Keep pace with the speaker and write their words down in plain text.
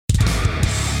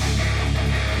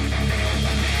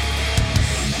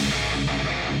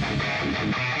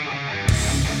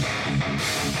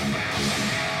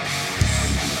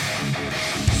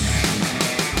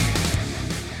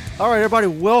All right, everybody,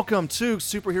 welcome to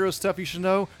Superhero Stuff You Should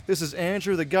Know. This is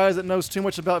Andrew, the guy that knows too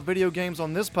much about video games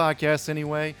on this podcast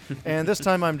anyway. And this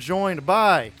time I'm joined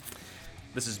by...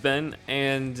 This is Ben,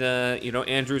 and,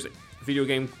 Andrew's video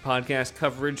game podcast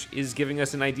coverage is giving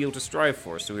us an ideal to strive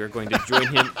for, so we are going to join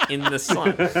him in the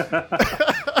sun.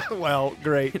 Well,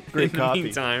 great In copy. the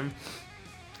meantime,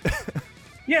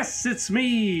 Yes, it's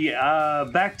me,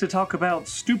 back to talk about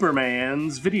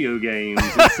Superman's video games.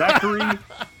 It's Zachary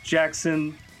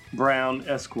Jackson Brown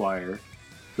Esquire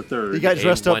the third. He got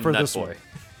dressed up A1 for nut this boy. one.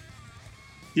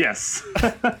 Yes.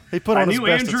 He put I on his knew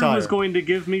best Andrew attire. was going to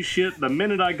give me shit the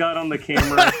minute I got on the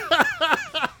camera.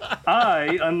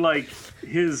 I, unlike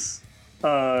his,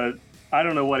 I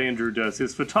don't know what Andrew does,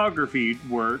 his photography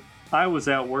work, I was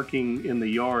out working in the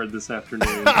yard this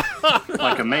afternoon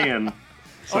like a man.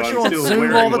 So Aren't I'm you on still Zoom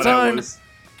wearing all the what I time? was.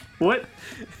 What?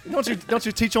 Don't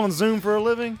you teach on Zoom for a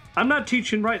living? I'm not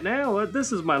teaching right now.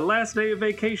 This is my last day of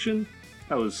vacation.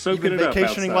 I was You've soaking been it up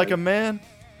vacationing outside. like a man?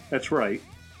 That's right.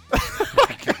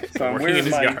 So I'm Working in wearing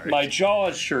his yard. my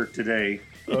Jaws shirt today.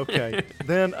 Okay.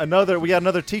 Then we got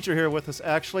another teacher here with us,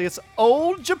 actually. It's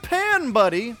old Japan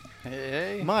buddy,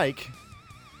 Hey. Mike.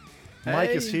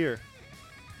 Mike is Hey. here.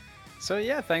 So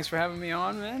yeah, thanks for having me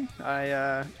on, man.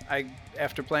 I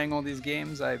after playing all these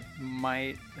games, I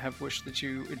might have wished that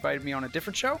you invited me on a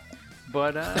different show,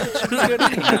 but it should be good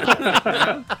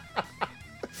anyhow.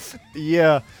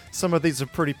 Yeah, some of these are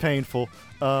pretty painful.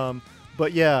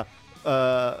 But yeah,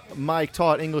 Mike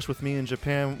taught English with me in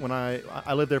Japan when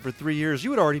I lived there for 3 years.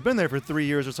 You had already been there for 3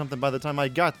 years or something by the time I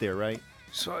got there, right?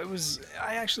 So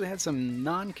I actually had some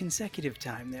non-consecutive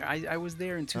time there. I was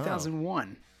there in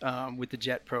 2001 with the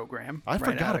JET program. I right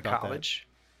forgot out of about that. college,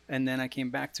 and then I came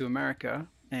back to America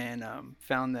and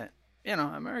found that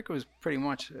America was pretty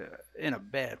much in a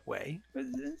bad way, but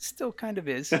it still kind of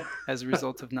is as a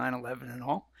result of 9/11 and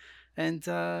all. And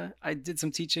I did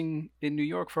some teaching in New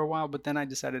York for a while, but then I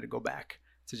decided to go back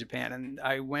to Japan, and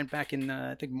I went back in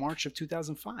I think March of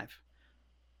 2005.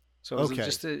 So it was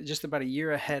Okay. just about a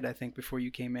year ahead, I think, before you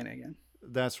came in again.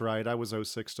 That's right. I was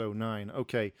 06 to 09.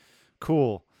 Okay,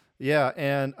 cool. Yeah,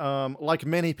 and like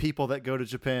many people that go to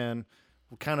Japan,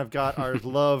 we kind of got our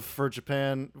love for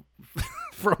Japan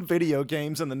from video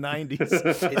games in the 90s.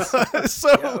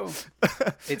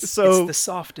 It's So- the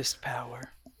softest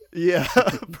power. Yeah,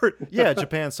 yeah,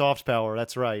 Japan soft power.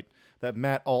 That's right. That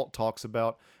Matt Alt talks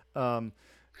about.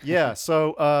 Yeah.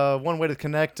 So one way to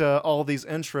connect all these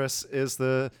interests is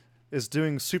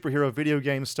doing superhero video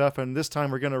game stuff, and this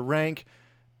time we're going to rank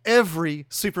every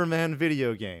Superman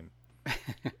video game.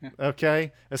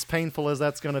 Okay, as painful as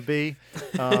that's going to be,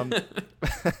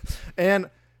 and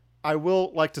I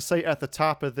will like to say at the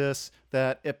top of this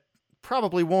that it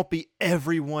probably won't be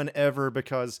everyone ever,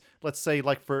 because let's say,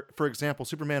 like, for example,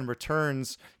 Superman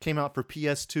Returns came out for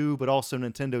PS2 but also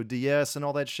Nintendo DS and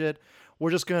all that shit.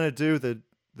 We're just going to do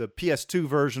the PS2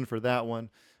 version for that one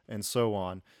and so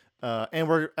on. And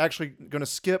we're actually going to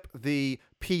skip the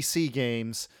PC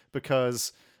games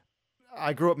because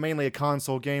I grew up mainly a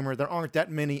console gamer. There aren't that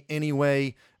many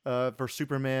anyway for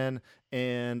Superman.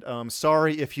 And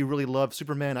sorry if you really love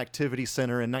Superman Activity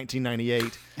Center in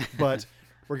 1998, but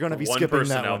we're going to be one skipping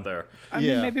person that out one. there. I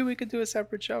Yeah. mean, maybe we could do a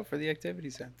separate show for the activity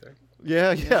center.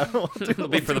 Yeah. It'll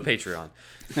be for the Patreon.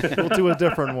 We'll do a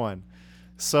different one.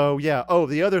 So, yeah. Oh,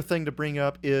 the other thing to bring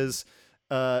up is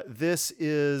this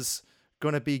is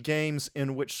going to be games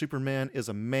in which Superman is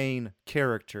a main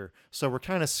character. So we're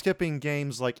kind of skipping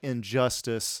games like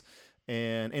Injustice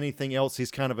and anything else. He's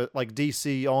kind of like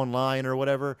DC Online or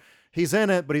whatever. He's in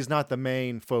it, but he's not the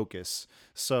main focus.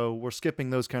 So we're skipping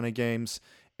those kind of games.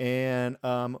 And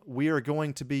we are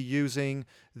going to be using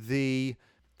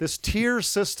this tier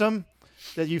system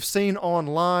that you've seen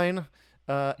online.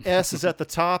 S is at the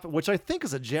top, which I think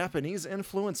is a Japanese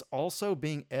influence also,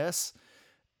 being S.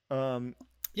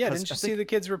 Yeah, Because didn't you I see think- the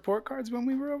kids' report cards when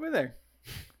we were over there?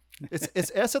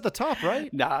 It's S at the top,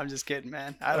 right? Nah, I'm just kidding,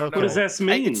 man. I don't Okay. know. What does S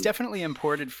mean? It's definitely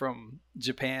imported from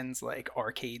Japan's like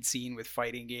arcade scene with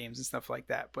fighting games and stuff like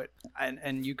that. But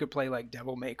and you could play like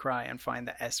Devil May Cry and find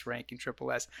the S rank in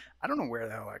Triple S. I don't know where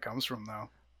the hell that comes from though.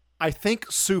 I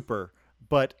think Super,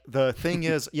 but the thing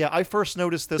is, yeah, I first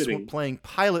noticed this when Fitting. playing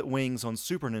Pilot Wings on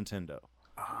Super Nintendo.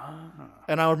 Ah,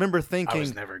 And I remember I thinking,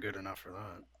 was never good enough for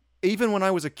that. even when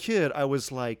I was a kid, I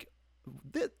was like,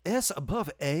 S above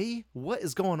A? What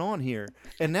is going on here?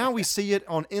 And now we see it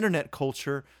on internet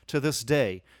culture to this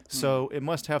day. So it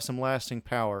must have some lasting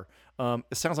power.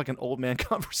 It sounds like an old man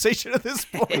conversation at this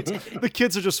point. The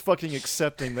kids are just fucking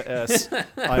accepting the S,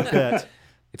 I bet.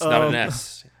 It's not an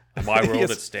S. In my world, Yes.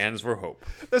 it stands for hope.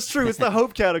 That's true. It's the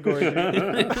hope category.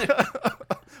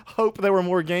 hope there were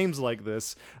more games like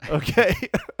this. Okay.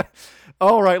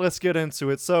 All right, let's get into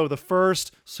it. So the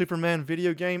first Superman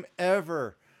video game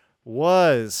ever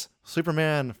was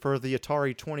Superman for the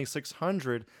Atari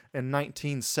 2600 in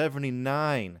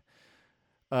 1979.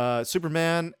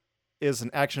 Superman is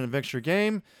an action-adventure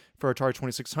game for Atari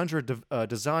 2600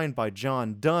 designed by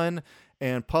John Dunn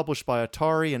and published by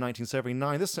Atari in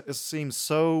 1979. This seems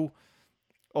so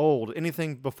old.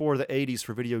 Anything before the 80s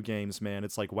for video games, man,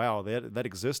 it's like, wow, that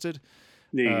existed.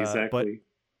 Yeah, exactly.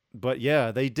 But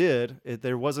yeah, they did.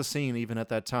 There was a scene even at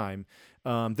that time.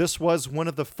 This was one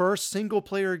of the first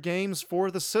single-player games for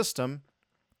the system,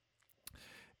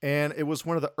 and it was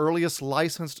one of the earliest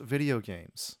licensed video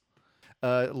games.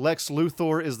 Lex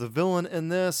Luthor is the villain in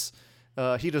this.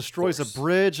 He destroys a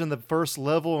bridge in the first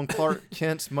level, and Clark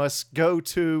Kent must go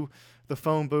to the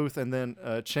phone booth and then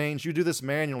change. You do this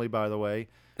manually, by the way.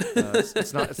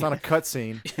 It's not a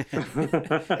cutscene.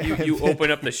 You open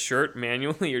up the shirt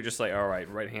manually. You're just like, all right,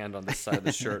 right hand on this side of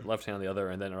the shirt, left hand on the other,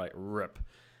 and then like rip.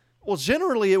 Well,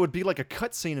 generally it would be like a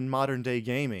cutscene in modern day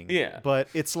gaming. Yeah. But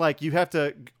it's like you have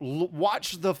to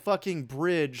watch the fucking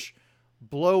bridge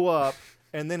blow up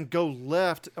and then go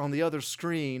left on the other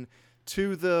screen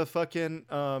to the fucking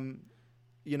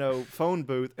phone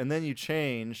booth, and then you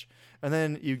change, and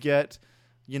then you get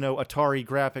Atari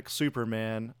graphic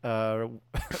Superman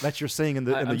that you're seeing in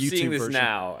the I'm YouTube seeing this version.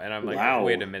 now, and I'm like, Wow.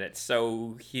 wait a minute.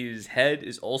 So his head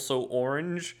is also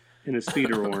orange? And his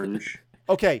feet are orange.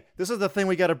 Okay, this is the thing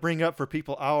we got to bring up for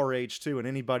people our age too, and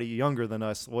anybody younger than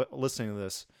us listening to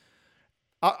this.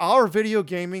 Our video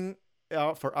gaming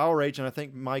for our age, and I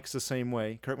think Mike's the same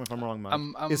way. Correct me if I'm wrong, Mike.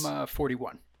 I'm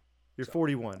 41. You're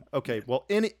 41. Okay, well,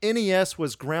 NES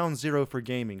was ground zero for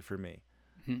gaming for me.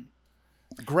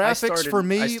 Graphics for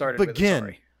me I started begin.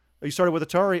 With Atari. Oh, you started with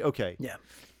Atari? Okay. Yeah.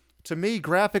 To me,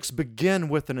 graphics begin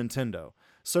with the Nintendo.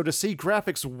 So to see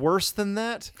graphics worse than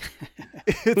that,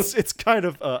 it's kind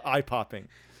of eye-popping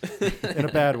in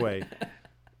a bad way.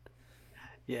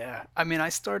 Yeah. I mean, I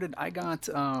got,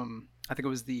 I think it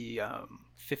was the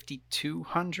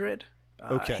 5200,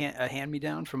 Okay. a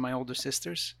hand-me-down from my older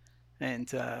sisters.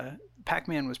 And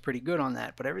Pac-Man was pretty good on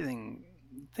that, but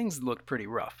things looked pretty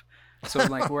rough. So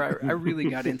like where I really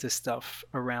got into stuff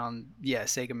around,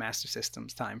 Sega Master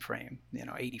System's time frame,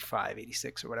 85,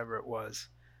 86 or whatever it was.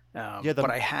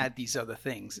 But I had these other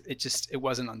things. It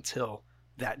wasn't until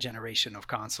that generation of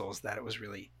consoles that it was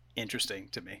really interesting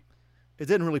to me. It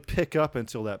didn't really pick up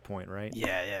until that point, right?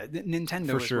 Yeah.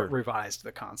 Nintendo is what revised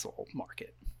the console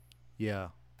market. Yeah.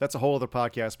 That's a whole other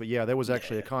podcast, but yeah, there was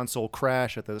actually a console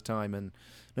crash at the time, and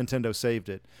Nintendo saved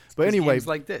it. But anyway, games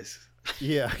like this.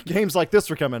 Yeah, games like this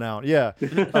were coming out. Yeah.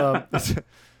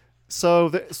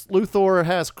 So Luthor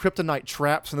has kryptonite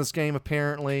traps in this game,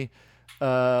 apparently.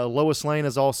 Lois Lane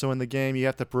is also in the game. You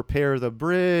have to repair the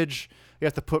bridge. You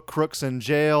have to put crooks in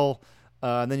jail.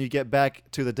 And then you get back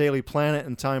to the Daily Planet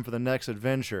in time for the next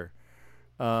adventure.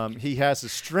 He has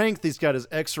his strength. He's got his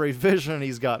X-ray vision.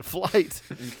 He's got flight.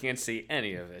 You can't see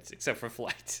any of it except for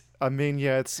flight. I mean,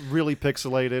 yeah, it's really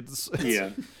pixelated. It's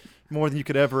more than you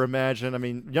could ever imagine. I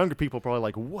mean, younger people are probably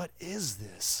like, what is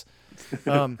this?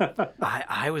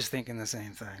 I was thinking the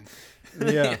same thing.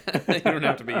 Yeah. You don't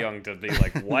have to be young to be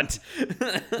like, what?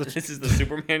 This is the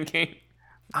Superman game?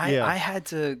 I had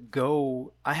to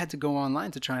go online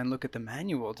to try and look at the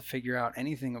manual to figure out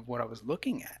anything of what I was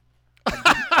looking at.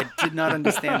 I did not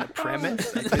understand the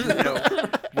premise. I didn't know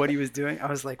what he was doing. I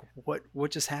was like,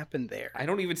 what just happened there? I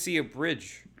don't even see a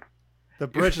bridge. The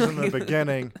bridge is in the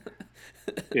beginning.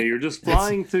 Yeah, you're just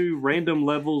flying through random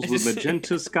levels with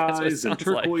magenta skies and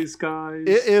turquoise skies.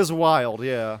 It is wild,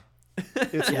 yeah.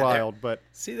 It's wild, but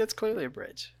see, that's clearly a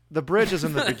bridge. the bridge is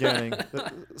in the beginning.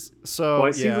 So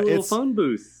I see the little phone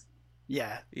booth.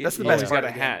 Yeah, that's the He's best got part a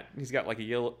of the hat. He's got like a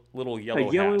little A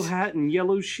yellow yellow hat and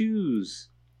yellow shoes.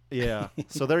 Yeah.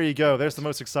 So there you go. There's the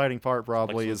most exciting part,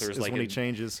 probably, Lex is Luthor's when like he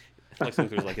changes. Lex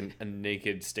Luthor's like a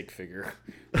naked stick figure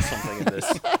or something in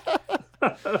this.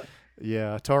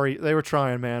 Yeah, Atari, they were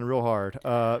trying, man, real hard.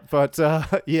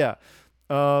 Yeah.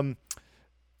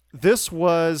 This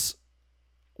was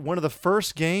one of the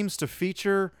first games to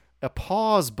feature a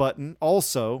pause button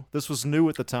also. This was new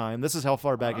at the time. This is how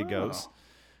far back it goes.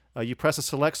 You press a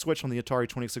select switch on the Atari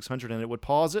 2600 and it would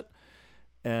pause it.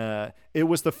 It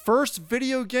was the first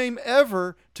video game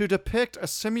ever to depict a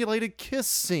simulated kiss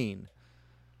scene.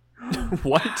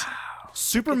 What?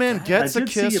 Superman gets a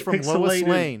kiss from Lois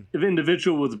Lane. An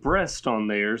individual with breast on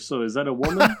there, so is that a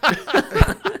woman?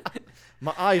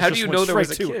 My eyes How just do you went know there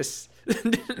was a straight to it. kiss?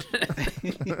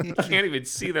 You can't even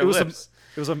see their It was lips.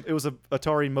 a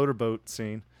Atari motorboat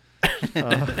scene.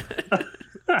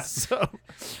 So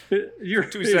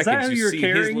Is that seconds, who you you're see his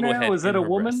carrying little now? head Is that in a her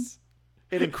woman? breasts.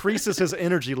 it increases his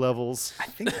energy levels. I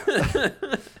think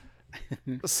that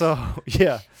So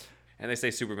yeah, And they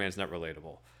say Superman's not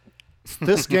relatable.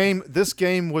 this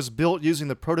game was built using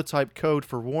the prototype code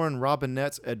for Warren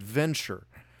Robinette's Adventure,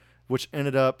 which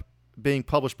ended up being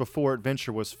published before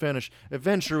Adventure was finished.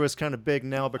 Adventure is kind of big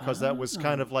now because that was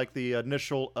kind of like the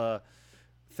initial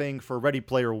thing for Ready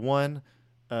Player One,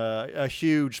 a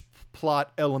huge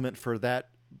plot element for that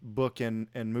book and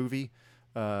movie.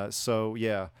 So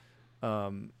yeah,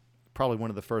 probably one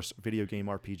of the first video game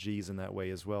RPGs in that way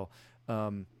as well.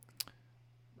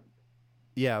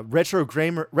 Yeah, Retro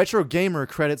Gamer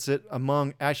credits it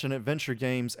among action adventure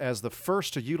games as the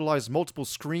first to utilize multiple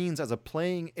screens as a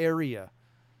playing area.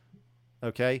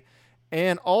 Okay,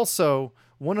 and also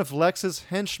one of Lex's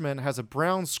henchmen has a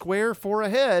brown square for a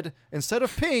head instead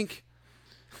of pink.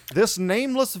 This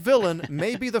nameless villain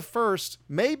may be the first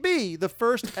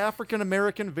African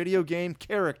American video game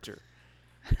character.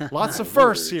 Lots of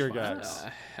firsts here, guys.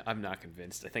 I'm not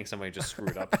convinced. I think somebody just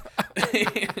screwed up.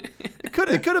 It could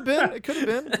have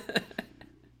been.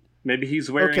 Maybe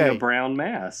he's wearing Okay. a brown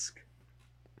mask.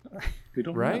 We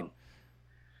don't Right? know.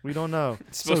 We don't know.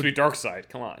 It's supposed to be Darkseid.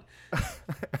 Come on.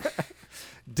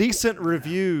 Decent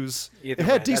reviews. either It way,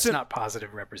 had that's decent. not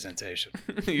positive representation.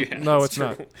 Yeah, No, that's it's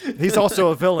not. true. He's also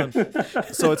a villain,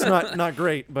 so it's not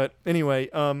great. But anyway,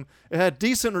 it had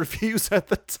decent reviews at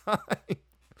the time.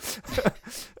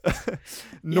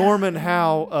 Norman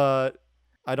Howe.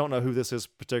 I don't know who this is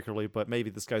particularly, but maybe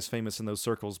this guy's famous in those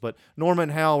circles. But Norman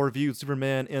Howe reviewed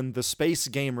Superman in The Space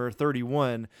Gamer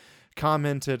 31,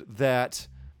 commented that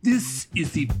This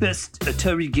is the best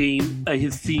Atari game I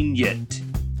have seen yet.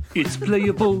 It's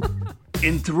playable,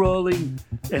 enthralling,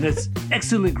 and has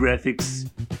excellent graphics.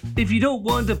 If you don't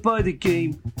want to buy the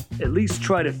game, at least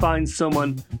try to find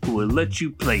someone who will let you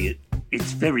play it.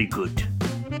 It's very good.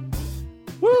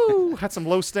 woo, had some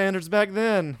low standards back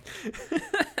then.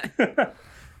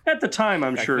 At the time,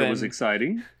 I'm Back sure it was then-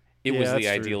 exciting. It Yeah, was the that's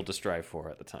true. ideal to strive for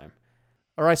at the time.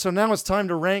 All right, so now it's time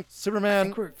to rank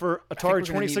Superman we're- for I think Atari we're gonna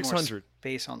need more 2600.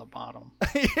 space on the bottom.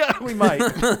 Yeah, we might.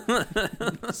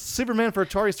 Superman for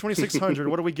Atari's 2600.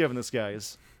 What are we giving this,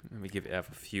 guys? Let me give F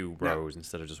a few rows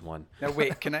instead of just one. Now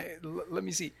wait, let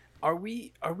me see. Are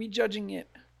we judging it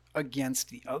against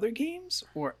the other games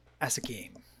or as a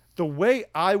game? The way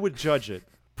I would judge it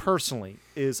personally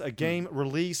is a game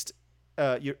released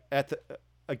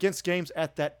against games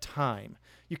at that time.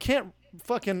 You can't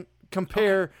fucking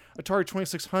compare Atari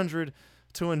 2600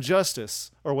 to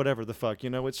Injustice or whatever the fuck.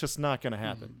 It's just not going to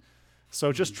happen.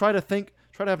 So just try to have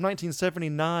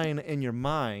 1979 in your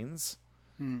minds.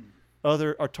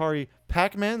 Other Atari,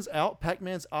 Pac-Man's out.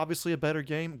 Pac-Man's obviously a better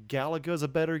game. Galaga's a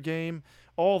better game.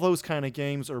 All those kind of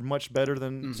games are much better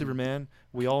than Superman.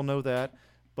 We all know that.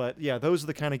 But yeah, those are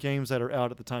the kind of games that are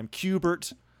out at the time.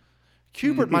 Cubert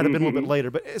might have been a little bit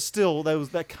later, but it's still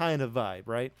that kind of vibe,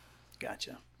 right?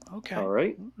 Gotcha. Okay. All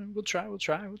right. We'll try.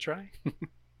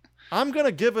 I'm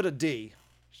gonna give it a D,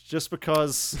 just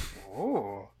because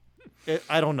Oh.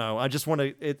 I don't know. I just want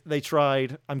to. They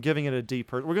tried. I'm giving it a D.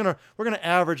 We're gonna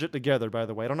average it together. By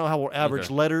the way, I don't know how we'll average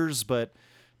Okay. letters, but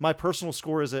my personal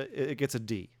score is it gets a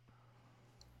D.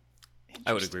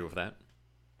 I would agree with that,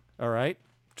 All right.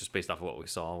 just based off of what we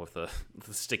saw with the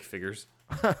stick figures.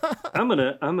 I'm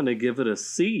gonna give it a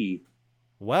C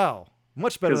Wow.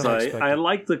 Much better because than I expected. I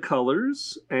like the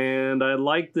colors and I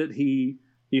like that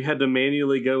you had to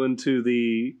manually go into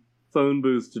the phone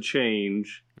booth to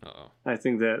change. Uh-oh. I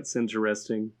think that's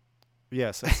interesting.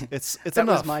 Yes, it's That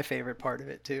enough, was my favorite part of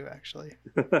it too, actually.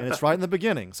 and it's right in the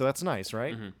beginning, so that's nice,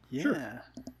 right? Yeah.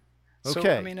 So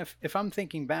Okay. I mean, if I'm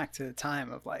thinking back to the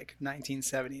time of like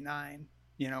 1979,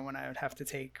 when I would have to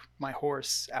take my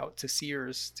horse out to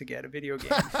Sears to get a video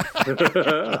game,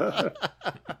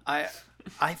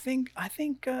 I think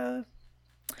I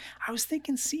was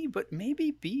thinking C, but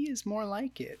maybe B is more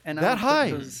like it. And That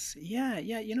high? Yeah.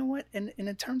 You know what? And in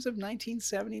terms of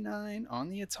 1979 on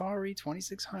the Atari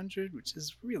 2600, which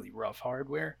is really rough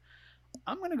hardware,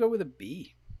 I'm gonna go with a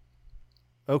B.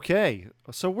 Okay,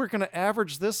 so we're gonna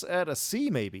average this at a C,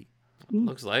 maybe.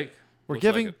 Looks like We're looks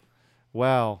giving. like it.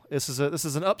 Wow, this is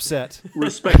an upset.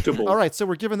 Respectable. All right, so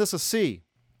we're giving this a C.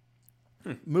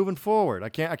 Moving forward, I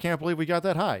can't believe we got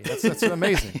that high. That's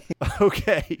amazing.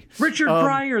 Okay. Richard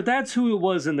Pryor, that's who it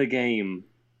was in the game.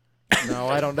 No,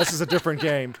 I don't. This is a different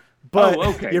game. But Oh,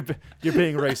 okay. you're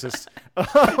being racist.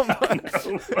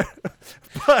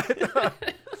 But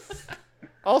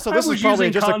also, this I is was probably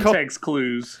using just context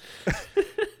clues.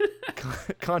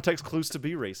 context clues to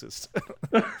be racist.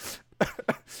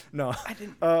 No, I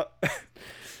didn't.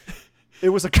 It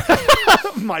was a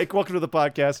Mike. Welcome to the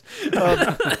podcast.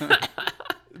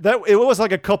 That it was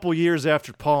like a couple years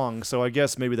after Pong, so I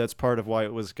guess maybe that's part of why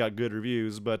it got good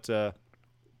reviews. But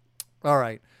all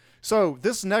right, so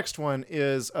this next one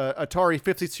is Atari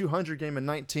 5200 game in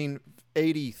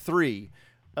 1983,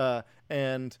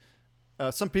 and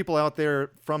some people out there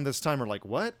from this time are like,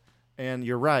 "What?" And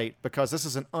you're right, because this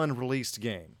is an unreleased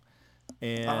game.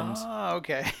 And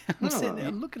okay. I'm sitting there,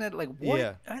 I'm looking at it like, what?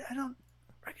 Yeah. I don't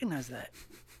recognize that.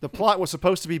 The plot was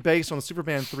supposed to be based on the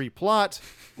Superman 3 plot.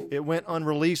 It went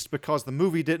unreleased because the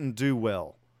movie didn't do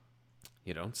well.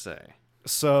 You don't say.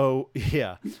 So,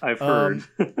 yeah. I've heard.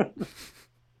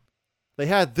 They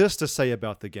had this to say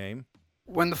about the game.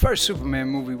 When the first Superman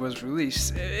movie was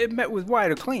released, it met with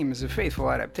wide acclaim as a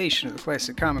faithful adaptation of the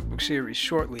classic comic book series.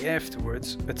 Shortly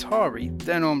afterwards, Atari,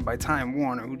 then owned by Time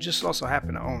Warner, who just also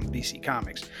happened to own DC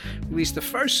Comics, released the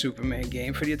first Superman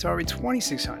game for the Atari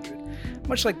 2600.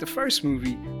 Much like the first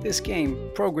movie, this game,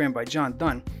 programmed by John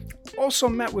Dunn, also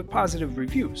met with positive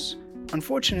reviews.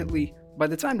 Unfortunately, by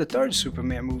the time the third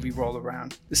Superman movie rolled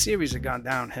around, the series had gone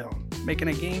downhill, making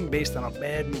a game based on a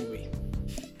bad movie.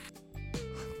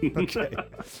 Okay.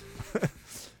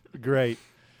 Great.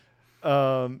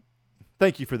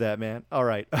 Thank you for that, man. All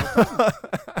right.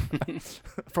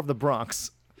 From the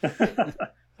Bronx.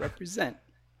 Represent.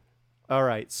 All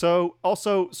right. So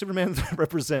also Superman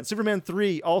represent. Superman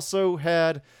 3 also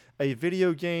had a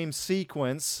video game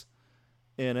sequence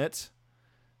in it.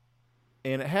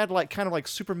 And it had like kind of like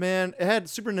Superman, it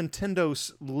had Super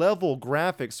Nintendo level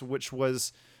graphics, which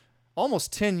was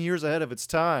almost 10 years ahead of its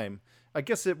time. I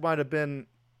guess it might have been,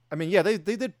 I mean, yeah, they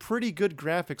did pretty good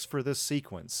graphics for this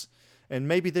sequence. And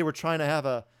maybe they were trying to have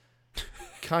a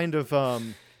kind of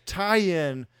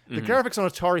tie-in. The graphics on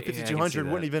Atari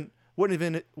 5200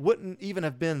 wouldn't even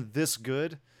have been this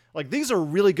good. Like, these are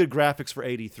really good graphics for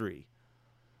 83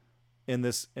 in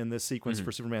this sequence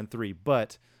for Superman 3,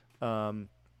 but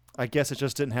I guess it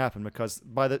just didn't happen because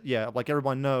like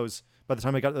everyone knows, by the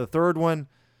time I got to the third one,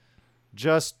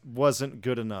 just wasn't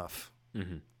good enough.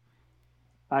 Mm-hmm.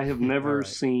 I have never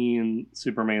seen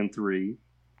Superman 3,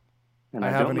 and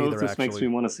I don't know either, if this makes me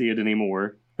want to see it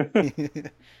anymore.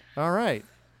 All right.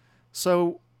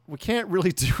 So we can't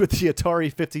really do with the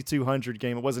Atari 5200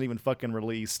 game. It wasn't even fucking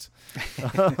released.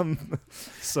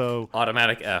 So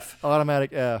Automatic F.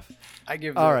 Automatic F. I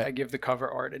give the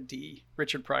cover art a D.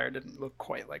 Richard Pryor didn't look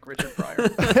quite like Richard Pryor.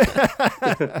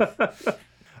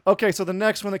 Okay, so the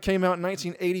next one that came out in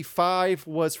 1985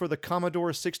 was for the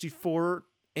Commodore 64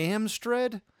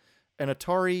 Amstrad, an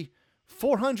Atari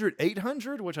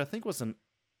 400-800, which I think was an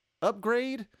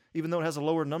upgrade, even though it has a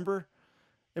lower number.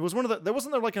 It was there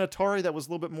wasn't there like an Atari that was a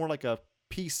little bit more like a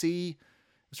PC? It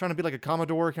was trying to be like a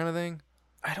Commodore kind of thing.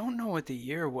 I don't know what the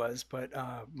year was, but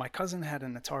my cousin had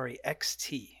an Atari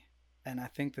XT, and I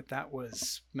think that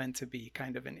was meant to be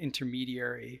kind of an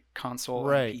intermediary console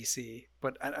and PC.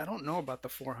 But I don't know about the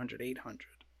 400-800.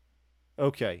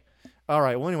 Okay. All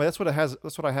right. Well, anyway, that's what it has.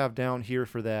 That's what I have down here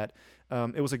for that.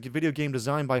 It was a video game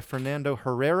designed by Fernando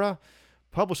Herrera,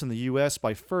 published in the U.S.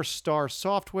 by First Star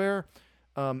Software,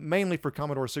 mainly for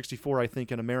Commodore 64, I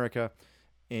think, in America.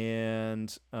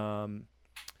 And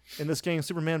in this game,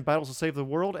 Superman battles to save the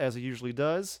world, as he usually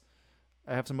does.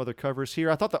 I have some other covers here.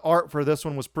 I thought the art for this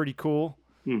one was pretty cool.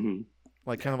 Mm-hmm.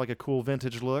 Like kind of like a cool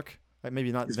vintage look. Like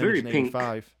maybe not It's vintage very in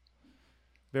 85.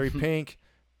 Very pink.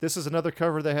 This is another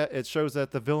cover that it shows that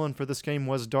the villain for this game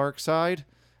was Darkseid,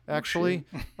 actually.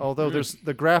 Although there's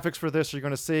the graphics for this you're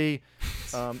going to see,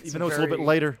 even though it's a little bit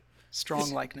later.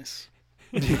 Strong likeness.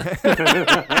 But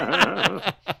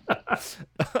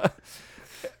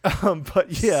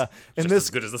yeah, and Just this as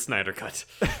good as the Snyder Cut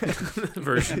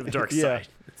version of Darkseid. Yeah.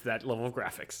 It's that level of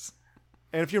graphics.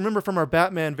 And if you remember from our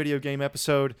Batman video game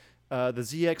episode, the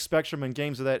ZX Spectrum and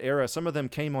games of that era, some of them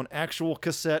came on actual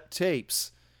cassette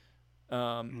tapes.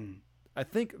 I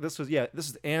think this is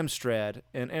Amstrad,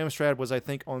 and Amstrad was, I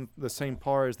think, on the same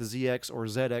par as the ZX or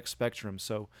ZX Spectrum.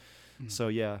 So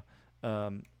yeah,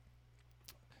 the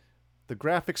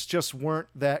graphics just weren't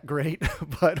that great,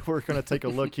 but we're gonna take a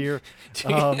look here.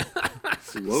 So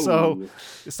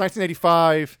it's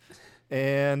 1985,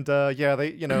 and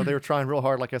they were trying real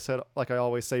hard, like I said, like I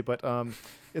always say, but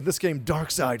in this game,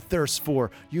 Darkseid thirsts for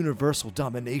universal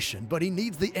domination, but he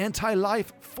needs the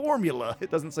anti-life formula. It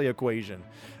doesn't say equation.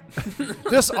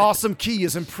 This awesome key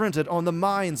is imprinted on the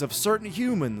minds of certain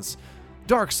humans.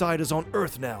 Darkseid is on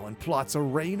Earth now and plots a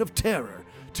reign of terror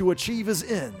to achieve his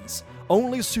ends.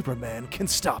 Only Superman can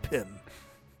stop him.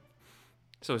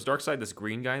 So is Darkseid this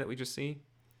green guy that we just see?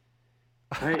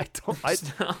 I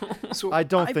I'm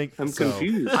don't think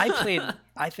confused. I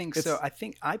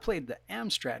think I played the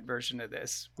Amstrad version of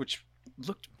this, which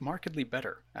looked markedly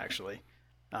better, actually.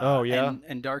 Oh, yeah?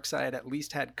 And Darkseid at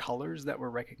least had colors that were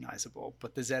recognizable,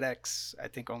 but the ZX, I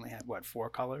think, only had, 4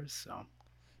 colors? So.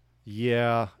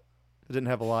 Yeah. It didn't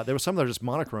have a lot. There was some that were just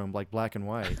monochrome, like black and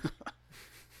white.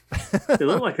 It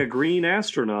looked like a green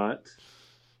astronaut.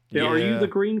 Now, are you Yeah. the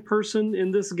green person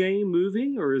in this game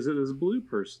moving, or is it this blue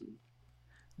person?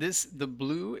 The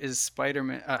blue is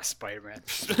Spider-Man. Spider-Man.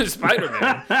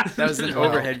 Spider-Man. That was an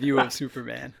overhead view of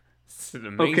Superman. It's an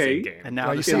amazing Okay. game. And now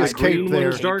Yeah, the you see side his green cape one there.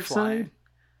 is Dark flying, side?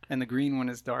 and the green one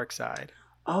is Darkseid.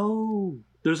 Oh,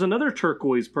 there's another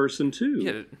turquoise person too.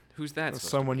 Yeah, who's that? supposed to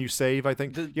Someone you save, I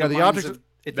think. The yeah, the minds object. of,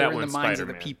 if That they're in the one's minds of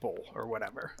the Spider-Man. people or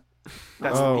whatever. be?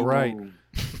 That's the Oh, people. right.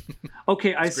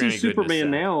 Okay, I It's see Granny Goodness Superman Seth.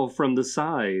 now from the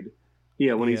side.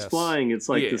 Yeah, when he's Yes. flying, it's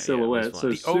like Yeah, yeah, the silhouette. that's so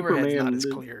fine. The overhead's Superman, not as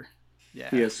clear.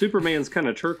 Yeah, Superman's kind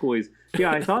of turquoise.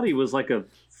 Yeah, I thought he was like a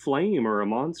flame or a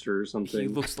monster or something. He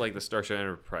looks like the Starship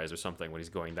Enterprise or something when he's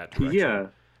going that direction.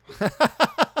 Yeah.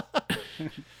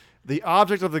 The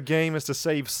object of the game is to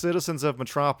save citizens of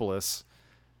Metropolis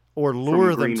or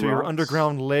lure them green to your rocks.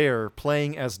 underground lair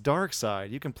playing as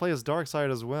Darkseid. You can play as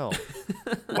Darkseid as well.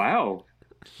 Wow.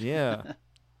 Yeah.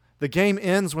 The game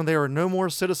ends when there are no more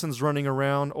citizens running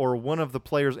around or one of the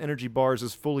player's energy bars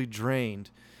is fully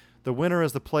drained. The winner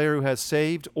is the player who has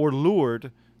saved or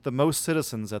lured the most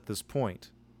citizens at this point.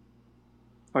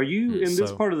 Are you in this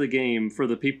So- part of the game for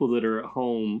the people that are at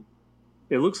home?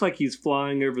 It looks like he's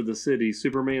flying over the city.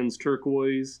 Superman's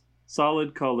turquoise,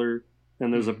 solid color,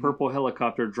 and there's a purple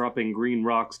helicopter dropping green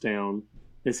rocks down.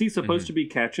 Is he supposed to be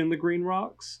catching the green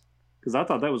rocks? Because I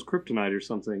thought that was kryptonite or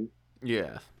something.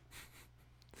 Yeah.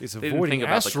 He's didn't avoiding think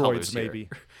about the asteroids, colors here. maybe.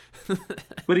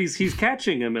 But he's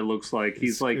catching them. It looks like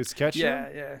he's like It's catching. Yeah,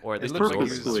 yeah. Or at It least looks like he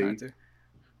was purposely. trying to.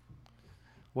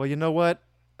 Well, you know what?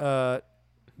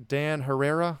 Dan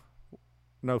Herrera?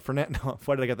 No, Fernando.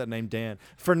 Why did I get that name, Dan?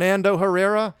 Fernando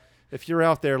Herrera? If you're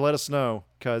out there, let us know.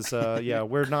 Because, yeah,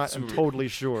 we're not totally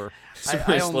sure.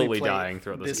 Superman's only slowly play dying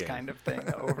throughout this game. kind of thing,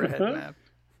 the overhead map.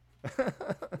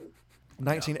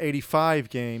 1985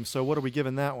 game. So what are we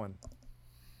giving that one?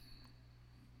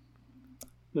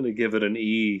 I'm gonna give it an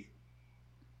E.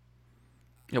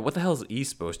 Yeah, what the hell is E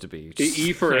supposed to be?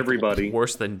 E for everybody.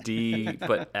 Worse than D,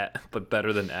 but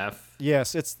better than F.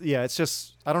 Yes, it's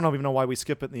just I don't even know why we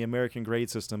skip it in the American grade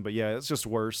system, but yeah, it's just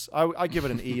worse. I give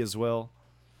it an E as well.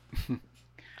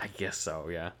 I guess so.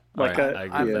 Yeah. Like All right, I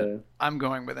agree with that. I'm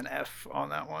going with an F on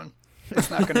that one. It's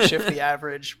not going to shift the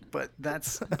average, but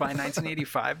that's by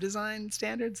 1985 design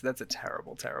standards. That's a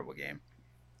terrible, terrible game.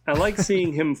 I like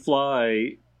seeing him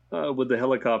fly with the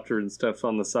helicopter and stuff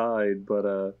on the side,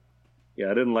 but yeah,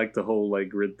 I didn't like the whole like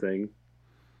grid thing.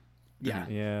 Yeah,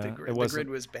 Yeah, the it grid wasn't-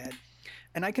 was bad.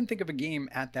 And I can think of a game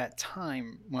at that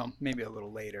time, well, maybe a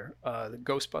little later, the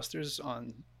Ghostbusters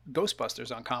on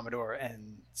Commodore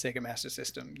and Sega Master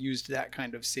System used that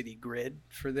kind of city grid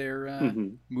for their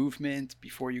movement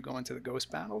before you go into the ghost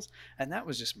battles, and that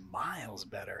was just miles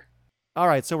better. All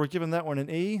right, so we're giving that one an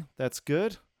E. That's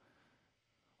good.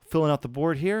 Filling out the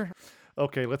board here.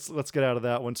 Okay, let's get out of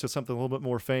that one to something a little bit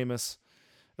more famous,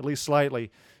 at least slightly.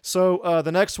 So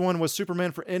the next one was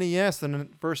Superman for NES, the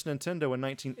first Nintendo in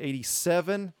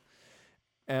 1987.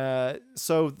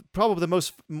 So probably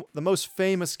the most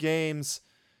famous games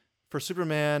for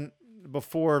Superman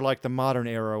before like the modern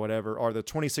era or whatever are the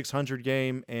 2600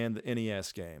 game and the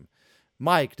NES game.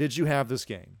 Mike, did you have this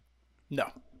game? No.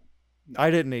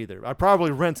 I didn't either. I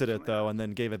probably rented it though and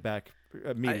then gave it back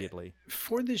immediately.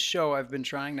 For this show, I've been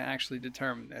trying to actually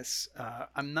determine this.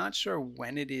 I'm not sure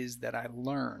when it is that I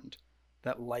learned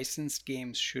that licensed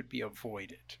games should be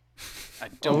avoided. I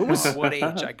don't know at what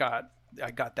age I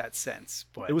got that sense,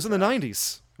 but It was in the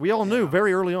 90s. We all knew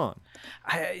very early on.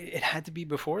 it had to be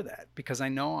before that because I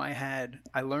know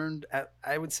I learned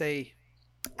I would say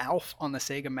Alf on the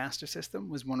Sega Master System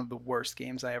was one of the worst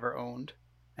games I ever owned,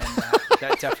 and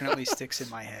that definitely sticks in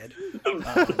my head.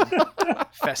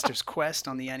 Fester's Quest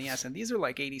on the NES, and these are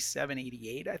like 87,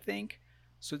 88, I think.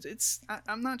 So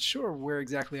I'm not sure where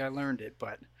exactly I learned it,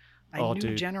 but I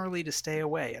knew generally to stay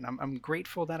away, and I'm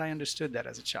grateful that I understood that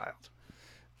as a child.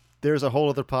 There's a whole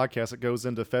other podcast that goes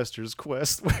into Fester's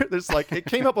Quest where there's like it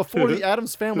came out before the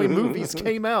Addams Family movies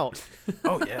came out.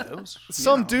 Oh yeah, it was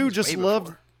Some it dude was just way loved.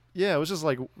 before. Yeah, it was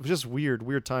just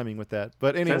weird timing with that.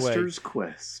 But anyway, Fester's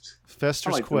Quest.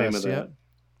 Fester's I like the name Quest. of Yeah, that.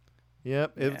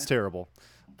 yep, it's Yeah. terrible.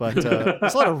 But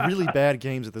there's a lot of really bad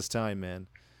games at this time, man.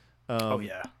 Oh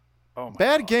yeah. Oh my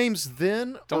Bad God. games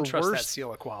then Don't are trust that worse.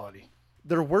 seal of quality.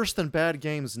 They're worse than bad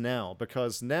games now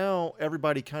because now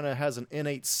everybody kind of has an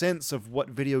innate sense of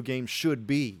what video games should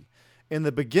be. In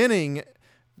the beginning,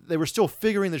 they were still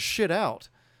figuring the shit out.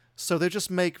 so they just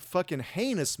make fucking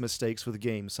heinous mistakes with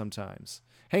games sometimes.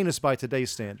 Heinous by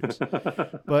today's standards.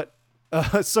 But,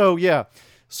 so yeah,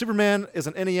 Superman is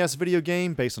an NES video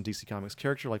game based on DC Comics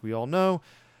character, like we all know,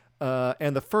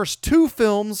 and the first 2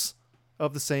 films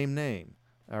of the same name.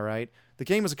 All right? The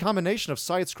game is a combination of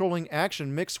side-scrolling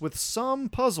action mixed with some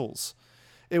puzzles.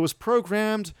 It was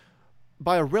programmed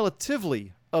by a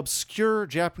relatively obscure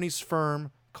Japanese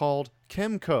firm called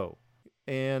Kemco.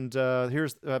 And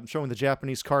I'm showing the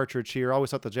Japanese cartridge here. I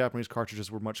always thought the Japanese cartridges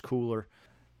were much cooler.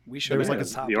 We should have like like a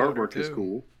top the loader, artwork is too.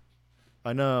 cool.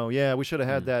 I know. Yeah, we should have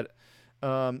had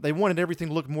that. They wanted everything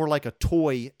to look more like a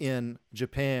toy in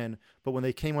Japan, but when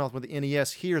they came out with the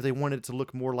NES here, they wanted it to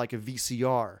look more like a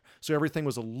VCR. So everything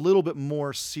was a little bit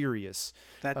more serious.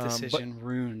 That decision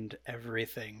ruined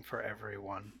everything for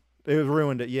everyone. It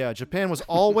ruined it, yeah. Japan was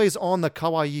always on the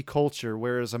kawaii culture,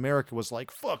 whereas America was like,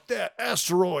 fuck that,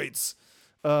 asteroids.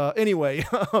 Anyway,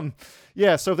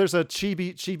 yeah, so there's a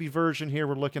chibi version here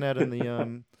we're looking at in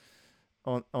the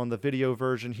on the video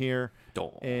version here.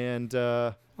 And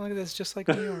Look at this, just like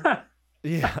New York.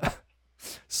 yeah.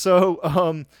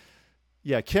 So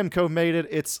yeah, Kemco made it.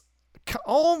 It's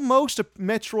almost a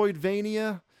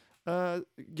Metroidvania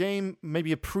game,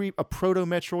 maybe a proto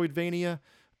Metroidvania,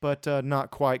 but not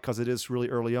quite, because it is really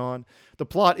early on. The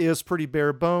plot is pretty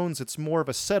bare bones. It's more of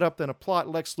a setup than a plot.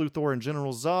 Lex Luthor and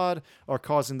General Zod are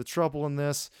causing the trouble in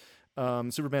this.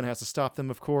 Superman has to stop them,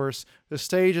 of course. The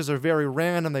stages are very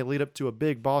random. They lead up to a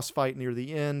big boss fight near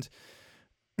the end.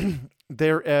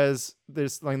 There's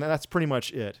like, that's pretty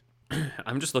much it.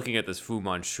 I'm just looking at this Fu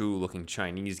Manchu looking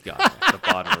Chinese guy at the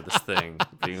bottom of this thing,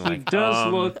 being like, He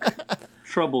does look who's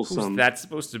troublesome. that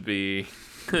supposed to be?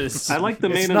 'Cause I like the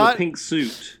man in not- the pink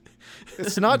suit.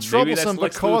 It's not Maybe troublesome that's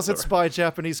Lex because Luthor. it's by a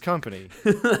Japanese company.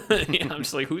 yeah, I'm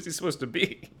just like, who's he supposed to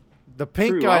be? The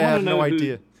pink True, guy, I I wanna have no know who-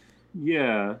 idea.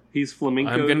 Yeah, he's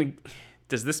flamenco. I'm gonna.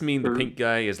 Does this mean the Or- pink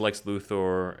guy is Lex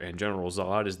Luthor and General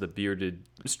Zod is the bearded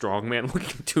strongman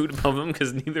looking dude above him?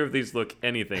 Because neither of these look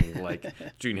anything like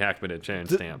Gene Hackman and Shannon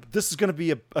Stamp. This is going to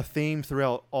be a theme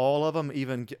throughout all of them,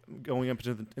 even going up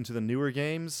into the newer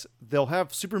games. They'll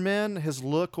have Superman. His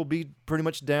look will be pretty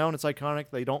much down. It's iconic.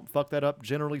 They don't fuck that up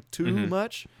generally too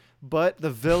much. But the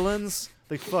villains,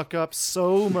 they fuck up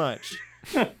so much.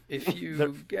 If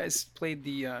you guys played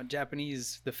the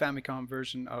Japanese, the Famicom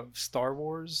version of Star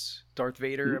Wars, Darth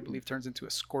Vader, I believe, turns into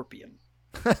a scorpion.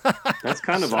 That's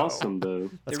kind of awesome, though.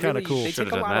 That's They kind of really- cool. They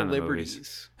Should've take a done lot that of in the movies.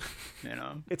 liberties, you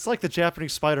know. It's like the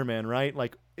Japanese Spider-Man, right?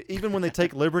 Like, even when they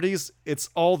take liberties, it's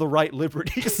all the right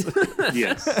liberties.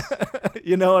 Yes.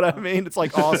 You know what I mean? It's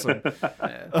like awesome.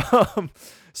 Yeah.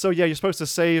 So yeah, you're supposed to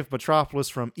save Metropolis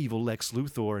from evil Lex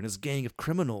Luthor and his gang of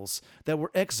criminals that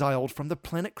were exiled from the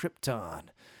planet Krypton.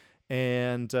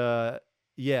 And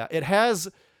yeah, it has.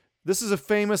 This is a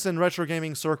famous in retro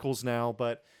gaming circles now,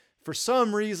 but for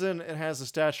some reason it has the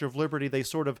Statue of Liberty. They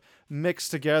sort of mix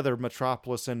together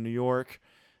Metropolis and New York,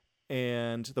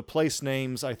 and the place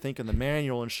names I think in the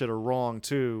manual and shit are wrong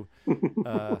too.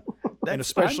 And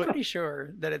especially, I'm pretty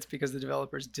sure that it's because the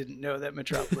developers didn't know that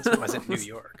Metropolis wasn't New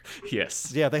York.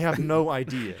 Yes. yeah, they have no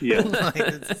idea. Yeah. Like,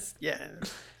 yeah.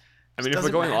 I mean, if we're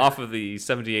doesn't going matter. off of the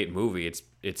 '78 movie,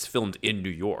 it's filmed in New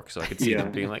York, so I could see Yeah.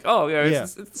 them being like, "Oh yeah, Yeah.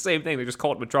 it's the same thing. They just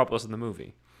call it Metropolis in the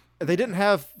movie." They didn't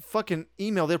have fucking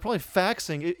email. They're probably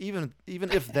faxing, even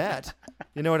if that.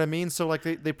 You know what I mean? So like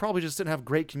they probably just didn't have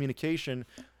great communication.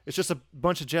 It's just a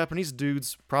bunch of Japanese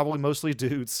dudes, probably mostly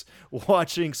dudes,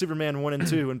 watching Superman 1 and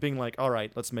 2 and being like, all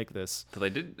right, let's make this. So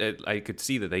they did. I could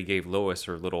see that they gave Lois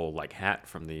her little like hat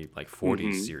from the like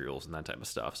 '40s serials and that type of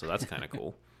stuff. So that's kind of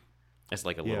cool. It's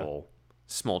like a Yeah. little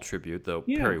small tribute, though.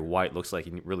 Yeah. Perry White looks like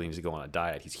he really needs to go on a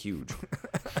diet. He's huge.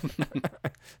 I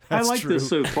That's like true. this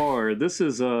so far. This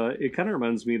is it kind of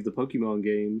reminds me of the Pokemon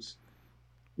games.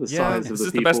 The Yeah, size of this the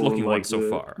is the people best looking and, one like, so the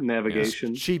far.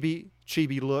 Navigation.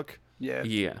 Chibi look. Yeah.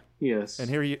 Yeah. Yes. And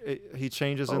here he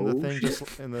changes in the Oh, thing, shit.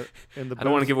 just in the I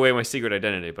don't want to give away my secret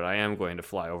identity, but I am going to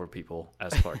fly over people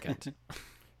as Clark Kent.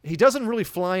 He doesn't really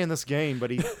fly in this game,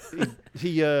 but he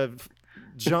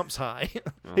jumps high.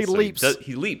 He So leaps,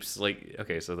 He leaps. Like,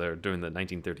 okay, so they're doing the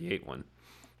 1938 one.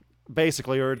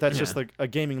 basically, or that's Yeah. just a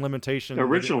gaming limitation. they didn't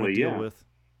wanna Originally, deal yeah. with.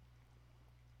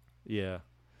 Yeah.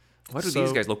 Why do So-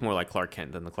 these guys look more like Clark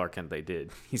Kent than the Clark Kent they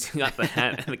did? He's got the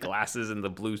hat and the glasses and the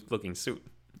blue-looking suit.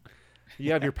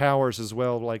 You have your powers as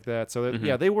well, like that. So that, Mm-hmm.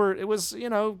 yeah, it was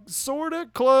sort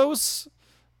of close.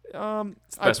 It's the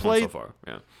I best one played. so far.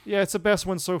 Yeah. Yeah, it's the best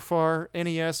one so far.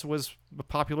 NES was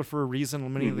popular for a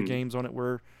reason. Many of the games on it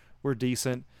were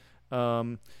decent.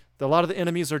 A lot of the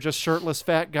enemies are just shirtless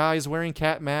fat guys wearing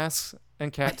cat masks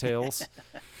and cattails.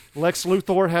 Lex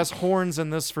Luthor has horns in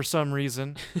this for some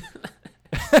reason.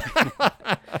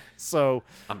 So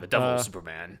I'm the devil,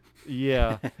 Superman.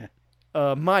 yeah,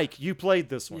 Mike, you played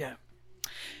this one. Yeah.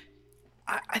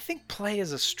 I think play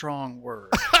is a strong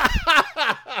word.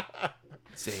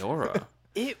 Zeora.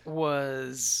 It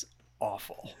was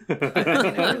awful. I mean,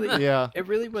 it really, Yeah. It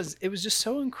really was. It was just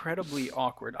so incredibly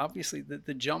awkward. Obviously,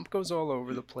 the jump goes all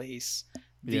over the place.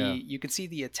 You can see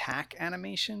the attack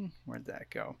animation. Where'd that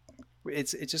go?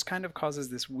 It just kind of causes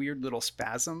this weird little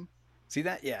spasm. See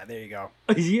that? Yeah, there you go.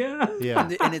 Yeah. Yeah.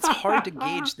 And it's hard to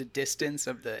gauge the distance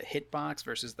of the hitbox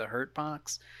versus the hurt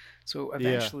box. So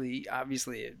eventually,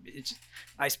 obviously,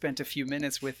 I spent a few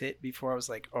minutes with it before I was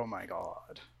like, oh my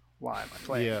God, why am I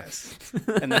playing this?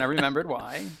 And then I remembered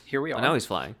why. Here we are. Oh, now he's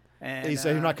flying. And, He's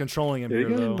you're not controlling him there you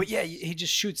here, go. though. But yeah, he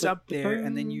just shoots up there,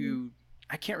 and then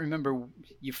I can't remember,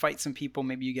 you fight some people,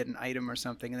 maybe you get an item or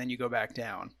something, and then you go back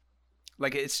down.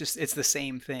 Like, it's the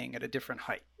same thing at a different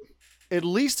height. At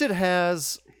least it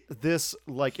has this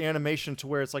like animation to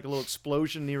where it's like a little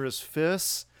explosion near his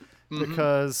fists,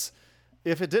 because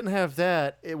if it didn't have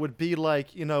that, it would be like,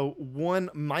 1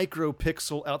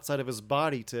 micropixel outside of his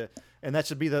body and that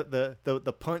should be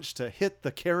the punch to hit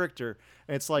the character.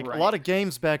 And it's like a lot of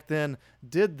games back then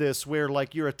did this where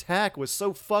like your attack was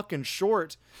so fucking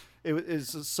short. It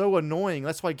is so annoying.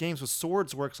 That's why games with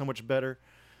swords work so much better.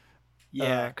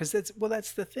 Yeah, because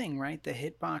that's the thing, right? The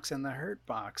hitbox and the hurt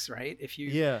box, right? If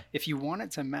you want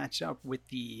it to match up with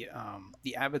the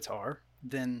avatar,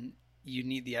 then you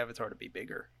need the avatar to be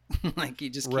bigger. Like, you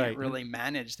just can't really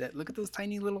manage that. Look at those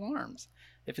tiny little arms.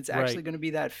 If it's actually going to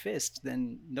be that fist,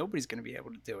 then nobody's going to be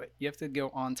able to do it. You have to go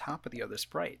on top of the other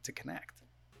sprite to connect.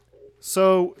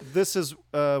 So this is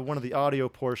one of the audio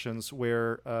portions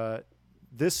where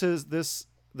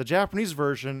the Japanese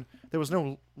version, there was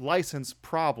no license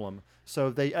problem.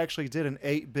 So they actually did an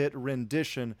 8-bit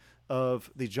rendition of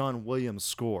the John Williams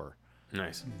score.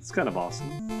 Nice. It's kind of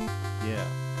awesome. Yeah.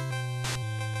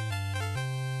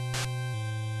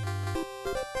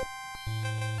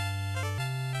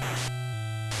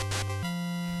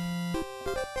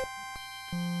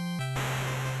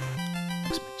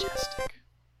 Looks majestic.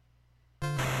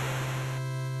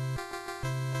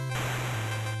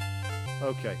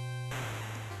 Okay.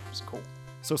 It's cool.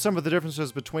 So some of the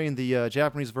differences between the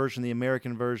Japanese version and the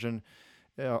American version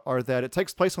are that it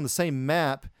takes place on the same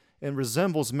map and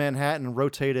resembles Manhattan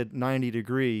rotated 90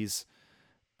 degrees,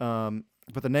 but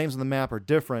the names on the map are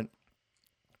different.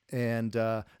 And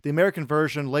the American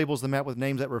version labels the map with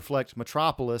names that reflect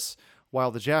Metropolis,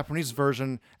 while the Japanese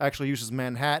version actually uses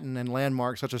Manhattan and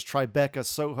landmarks such as Tribeca,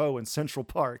 Soho, and Central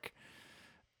Park.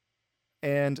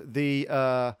 And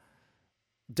the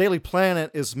Daily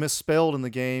Planet is misspelled in the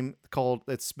game.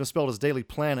 It's misspelled as Daily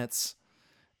Planets.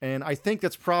 And I think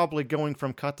that's probably going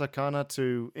from katakana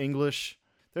to English.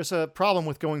 There's a problem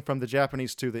with going from the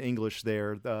Japanese to the English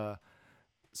there.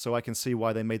 So I can see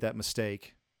why they made that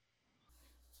mistake.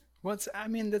 That's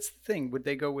the thing. Would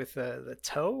they go with the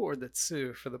to or the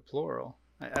tsu for the plural?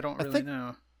 I don't really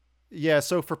know. Yeah,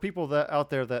 so for people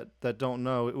out there that don't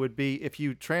know, it would be, if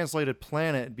you translated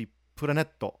planet, it'd be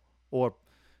planetto, or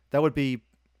that would be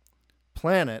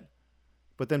planet,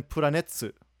 but then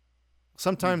puranetsu.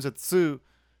 Sometimes it's tsu.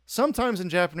 Sometimes in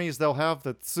Japanese they'll have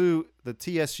the tsu, the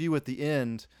tsu at the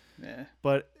end. Yeah.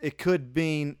 But it could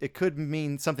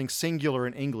mean something singular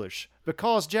in English,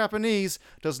 because Japanese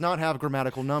does not have a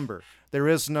grammatical number. There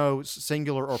is no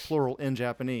singular or plural in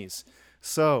Japanese.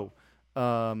 So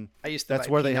I used to that's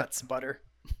buy where peanuts butter.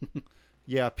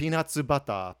 Yeah, peanutsu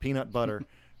bata, peanut butter,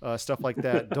 stuff like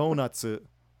that. Donutsu,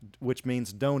 which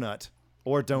means donut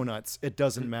or donuts. It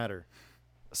doesn't matter.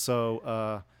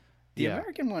 So The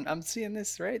American one, I'm seeing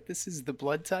this, right? This is the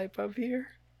blood type up here.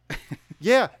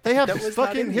 Yeah, they have That was not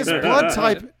fucking in his the blood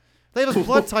type. They have his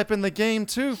blood type in the game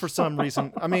too for some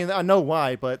reason. I mean, I know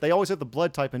why, but they always have the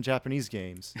blood type in Japanese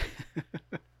games.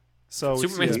 So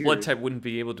Superman's yeah. blood type wouldn't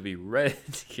be able to be read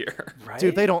here. Right?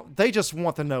 Dude, they just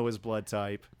want to know his blood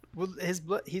type. Well, his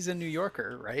blood. He's a New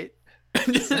Yorker, right?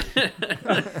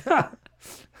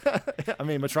 I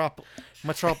mean,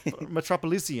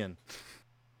 Metropolitan.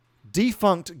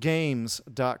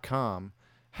 DefunctGames.com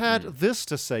had this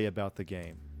to say about the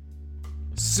game.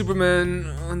 Superman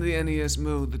on the NES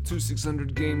mode, the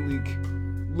 2600 game leak.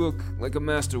 Look like a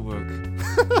masterwork.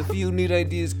 The few neat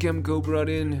ideas Kemco brought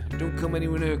in don't come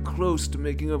anywhere near close to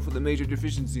making up for the major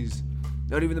deficiencies.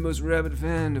 Not even the most rabid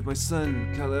fan of my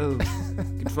son, Kal-El,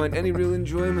 can find any real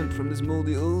enjoyment from this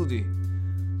moldy oldie.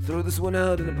 Throw this one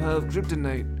out in a pile of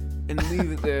kryptonite and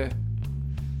leave it there.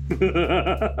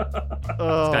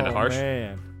 Oh, kinda harsh.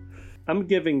 Man. I'm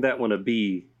giving that one a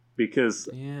B because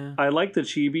Yeah. I like the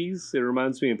chibis. It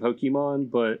reminds me of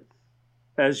Pokemon, but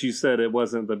as you said, it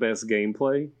wasn't the best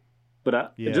gameplay.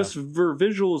 But just for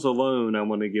visuals alone, I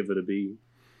want to give it a B.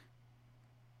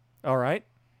 All right.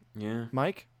 Yeah.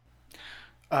 Mike?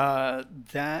 What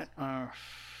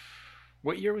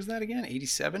year was that again?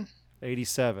 87?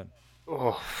 87.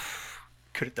 Oh,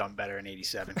 could have done better in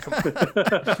 87. Come on.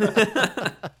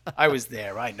 I was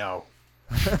there. I know.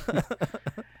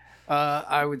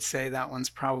 I would say that one's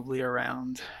probably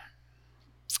around.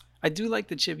 I do like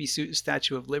the Chibi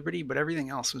Statue of Liberty, but everything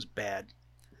else was bad.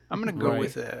 I'm going to go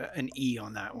with an E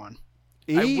on that one.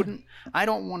 E? I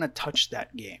don't want to touch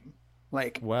that game.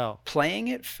 Like, playing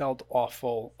it felt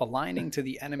awful. Aligning to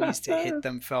the enemies to hit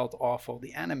them felt awful.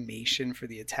 The animation for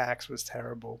the attacks was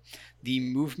terrible. The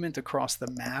movement across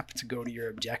the map to go to your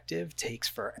objective takes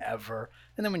forever.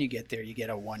 And then when you get there, you get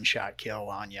a one-shot kill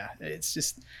on you. It's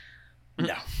just,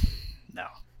 no.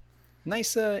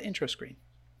 Nice intro screen.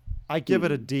 I give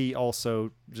it a D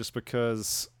also, just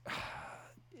because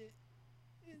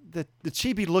the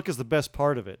chibi look is the best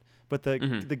part of it. But the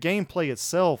gameplay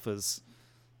itself is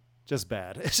just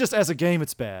bad. It's just, as a game,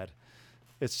 it's bad.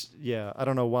 I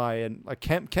don't know why. And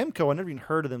Kemco, I never even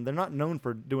heard of them. They're not known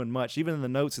for doing much. Even in the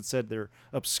notes, it said they're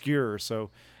obscure. So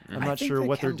I'm not sure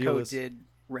what their deal is. Kemco did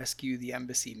rescue the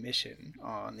embassy mission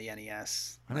on the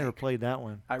NES. I never played that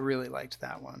one. I really liked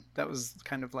that one. That was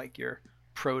kind of like your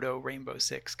proto Rainbow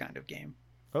Six kind of game.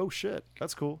 Oh shit,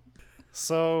 that's cool.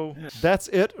 So that's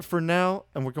it for now,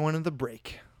 and we're going to the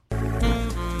break.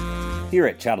 Here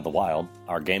at Chat of the Wild,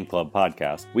 our Game Club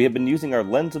podcast, we have been using our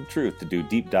lens of truth to do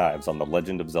deep dives on the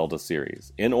Legend of Zelda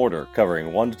series, in order,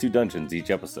 covering 1 to 2 dungeons each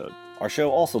episode. Our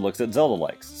show also looks at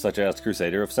Zelda-likes, such as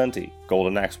Crusader of Senti,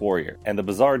 Golden Axe Warrior, and the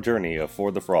bizarre journey of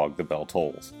For the Frog, The Bell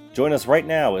Tolls. Join us right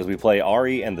now as we play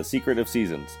Ari and the Secret of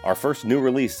Seasons, our first new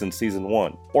release since Season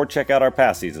 1, or check out our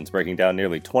past seasons breaking down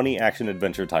nearly 20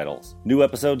 action-adventure titles. New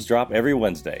episodes drop every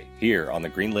Wednesday, here on the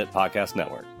Greenlit Podcast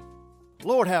Network.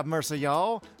 Lord have mercy,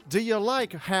 y'all. Do you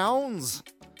like hounds?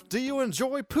 Do you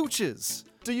enjoy pooches?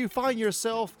 Do you find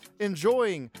yourself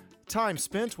enjoying time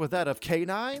spent with that of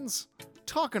canines?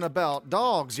 Talking about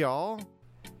dogs, y'all.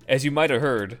 As you might have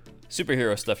heard,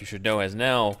 Superhero Stuff You Should Know has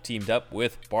now teamed up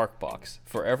with BarkBox.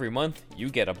 For every month, you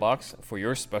get a box for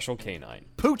your special canine.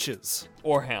 Pooches.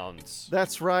 Or hounds.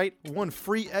 That's right. 1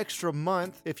 free extra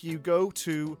month if you go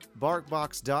to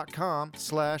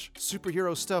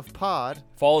barkbox.com/superherostuffpod.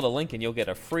 Follow the link and you'll get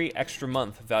a free extra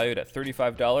month valued at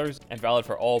 $35 and valid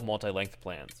for all multi-length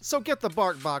plans. So get the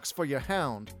BarkBox for your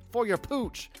hound, for your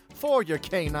pooch, for your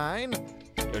canine.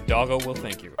 Your doggo will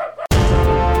thank you.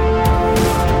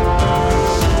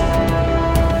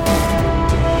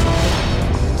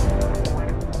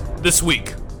 This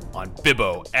week on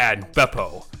Bibbo and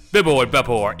Beppo. Bibbo and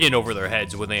Beppo are in over their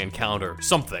heads when they encounter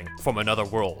something from another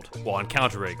world while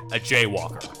encountering a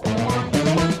jaywalker.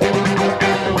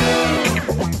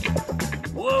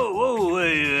 Whoa,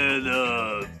 wait,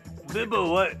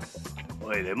 Bibbo, what?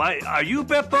 Wait, are you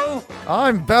Beppo?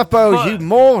 I'm Beppo, What? you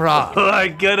moron. I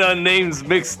get our names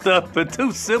mixed up, but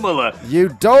too similar. You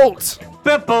dolt.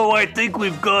 Beppo, I think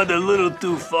we've gone a little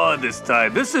too far this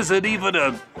time. This isn't even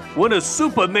one of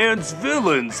Superman's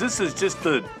villains. This is just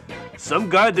some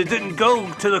guy that didn't go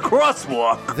to the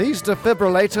crosswalk. These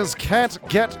defibrillators can't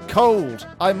get cold.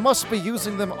 I must be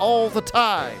using them all the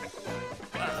time.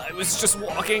 I was just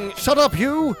walking. Shut up,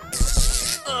 you.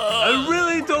 I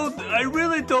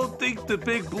really don't think the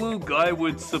big blue guy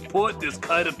would support this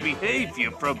kind of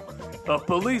behavior from a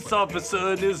police officer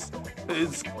and his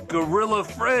gorilla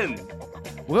friend.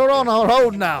 We're on our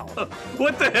own now.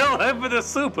 What the hell happened to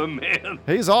Superman?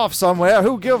 He's off somewhere.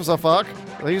 Who gives a fuck?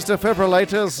 These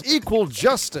defibrillators equal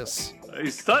justice.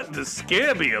 He's starting to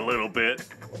scare me a little bit.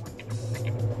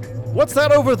 What's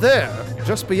that over there,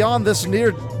 just beyond this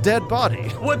near-dead body?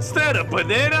 What's that, a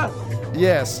banana?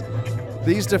 Yes,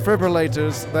 these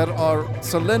defibrillators that are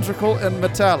cylindrical and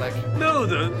metallic No,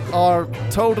 are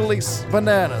totally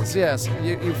bananas. Yes,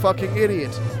 you fucking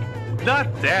idiot.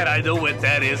 not that. I know what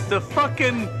that is. The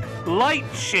fucking light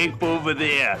shape over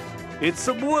there. It's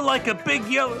more like a big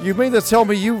yellow... You mean to tell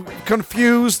me you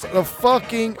confused a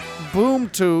fucking boom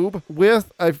tube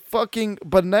with a fucking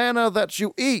banana that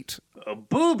you eat? A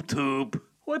boob tube?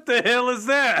 What the hell is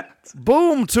that?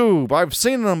 Boom tube. I've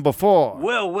seen them before.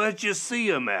 Well, where'd you see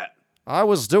him at? I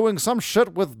was doing some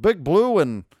shit with Big Blue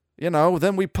and,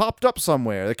 then we popped up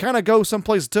somewhere. They kind of go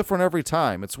someplace different every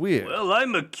time. It's weird. Well,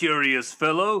 I'm a curious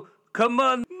fellow. Come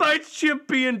on, my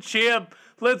champion champ.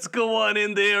 Let's go on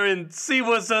in there and see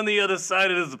what's on the other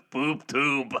side of this boob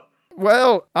tube.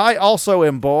 Well, I also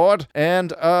am bored,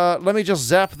 and let me just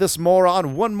zap this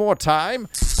moron one more time.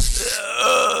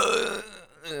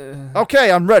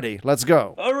 Okay, I'm ready. Let's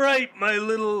go. All right, my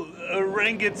little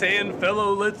orangutan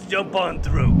fellow, let's jump on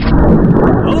through.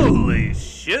 Holy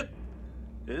shit.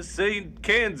 This ain't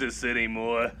Kansas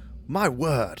anymore. My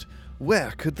word,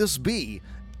 where could this be?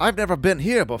 I've never been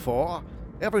here before.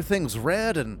 Everything's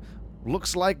red and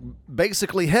looks like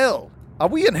basically hell. Are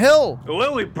we in hell?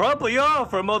 Well, we probably are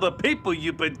from all the people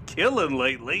you've been killing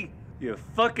lately. You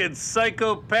fucking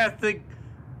psychopathic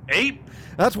ape.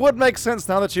 That would make sense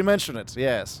now that you mention it,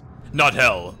 yes. Not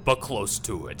hell, but close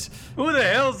to it. Who the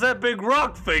hell's that big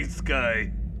rock-faced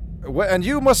guy? And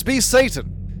you must be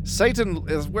Satan. Satan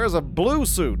wears a blue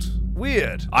suit.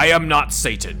 Weird. I am not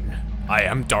Satan. I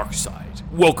am Darkseid.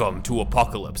 Welcome to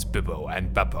Apocalypse, Bibbo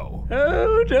and Beppo.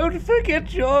 Oh, don't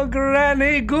forget your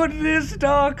granny goodness,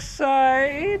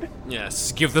 Darkseid.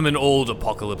 Yes, give them an old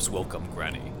Apocalypse welcome,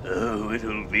 Granny. Oh,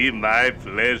 it'll be my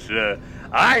pleasure.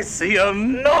 I see a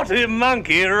naughty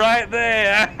monkey right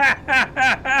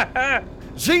there.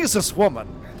 Jesus, woman,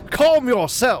 calm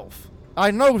yourself.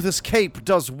 I know this cape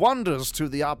does wonders to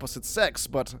the opposite sex,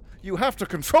 but you have to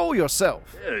control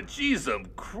yourself. Jeez, I'm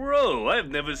crow. I've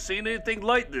never seen anything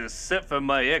like this except for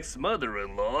my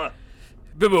ex-mother-in-law.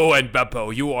 Bibbo and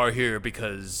Beppo, you are here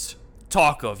because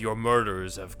talk of your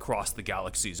murders have crossed the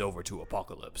galaxies over to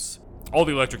Apocalypse. All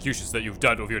the electrocutions that you've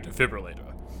done with your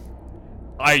defibrillator.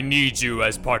 I need you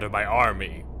as part of my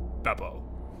army, Beppo.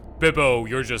 Bibbo,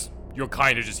 you're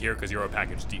kind of just here because you're a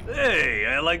package deal. Hey,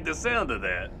 I like the sound of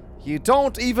that. You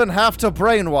don't even have to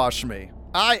brainwash me.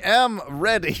 I am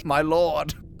ready, my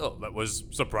lord. Oh, that was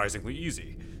surprisingly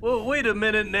easy. Well, wait a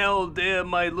minute now there,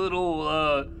 my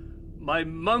little, my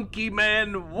monkey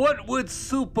man. What would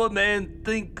Superman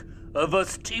think of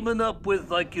us teaming up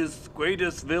with, like, his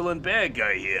greatest villain bad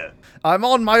guy here? I'm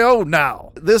on my own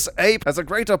now. This ape has a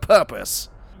greater purpose.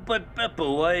 But,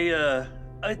 Beppo,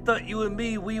 I thought you and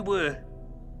me, we were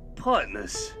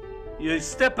partners. You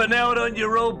stepping out on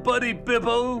your old buddy,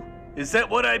 Bibbo? Is that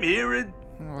what I'm hearing?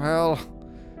 Well,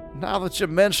 now that you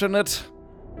mention it,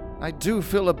 I do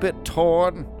feel a bit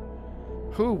torn.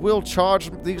 Who will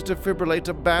charge these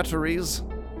defibrillator batteries?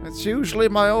 It's usually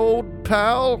my old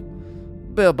pal,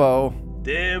 Bibbo.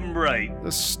 Damn right.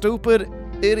 The stupid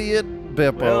idiot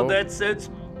Bibbo. Well, that's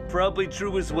probably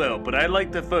true as well, but I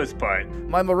like the first part.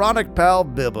 My moronic pal,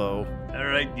 Bibbo. All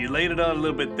right, you laid it on a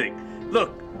little bit thick.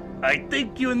 Look, I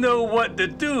think you know what to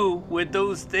do with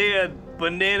those there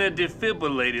banana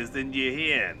defibrillators in your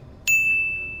hand.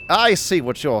 I see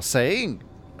what you're saying.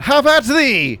 Have at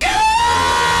thee!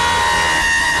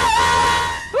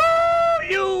 Oh,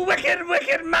 you wicked,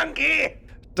 wicked monkey!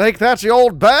 Take that, you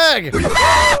old bag!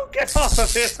 Oh, get off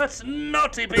of here! That's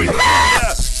naughty behavior!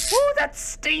 Oh, that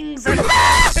stings and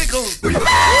tickles!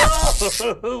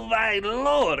 Oh, my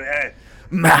lord!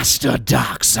 Master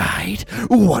Darkseid,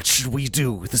 what should we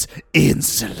do with this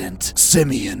insolent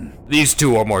simian? These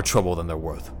two are more trouble than they're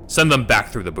worth. Send them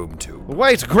back through the boom tube.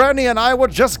 Wait, Granny and I were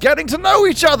just getting to know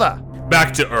each other!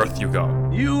 Back to Earth you go.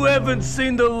 You haven't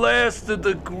seen the last of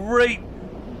the great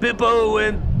Bibbo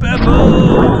and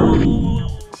Beppo!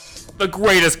 The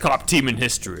greatest cop team in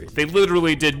history. They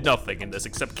literally did nothing in this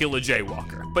except kill a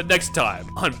jaywalker. But next time,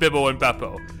 on Bibbo and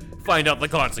Beppo, find out the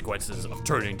consequences of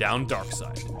turning down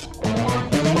Darkseid.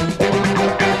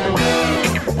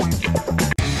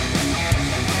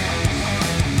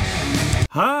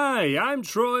 Hi, I'm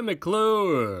Troy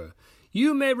McClure.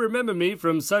 You may remember me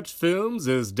from such films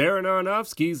as Darren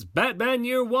Aronofsky's Batman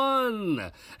Year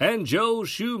One and Joel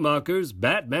Schumacher's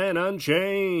Batman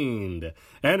Unchained.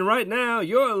 And right now,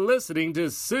 you're listening to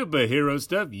superhero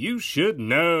stuff you should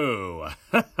know.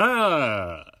 Ha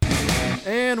ha!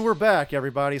 And we're back,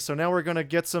 everybody. So now we're gonna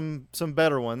get some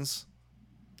better ones.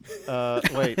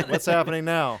 Wait, what's happening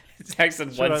now? Zach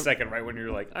said 1 second right when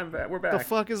you're like, I'm back. We're back. The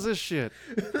fuck is this shit?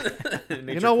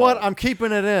 You know what? I'm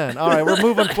keeping it in. All right, we're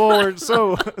moving forward.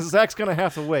 So Zach's gonna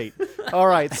have to wait. All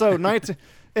right. So in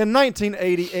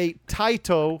 1988,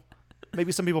 Taito,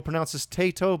 maybe some people pronounce this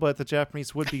Taito, but the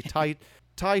Japanese would be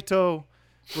Taito,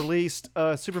 released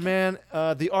Superman,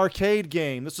 the arcade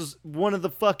game. This is one of the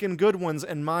fucking good ones,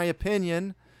 in my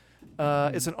opinion.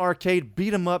 It's an arcade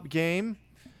beat-em-up game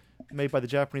made by the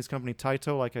Japanese company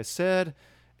Taito, like I said.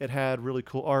 It had really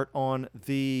cool art on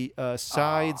the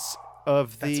sides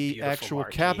of the actual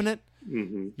arcade. cabinet.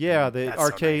 Mm-hmm. Yeah, the That's so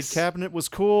arcade nice. cabinet was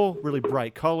cool. Really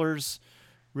bright colors.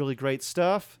 Really great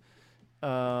stuff.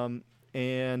 And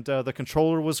the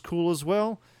controller was cool as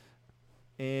well.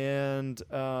 And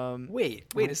Wait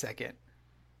a second.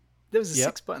 There was a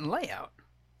Yep. 6-button layout.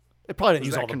 it probably didn't Was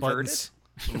use that all the converted? buttons.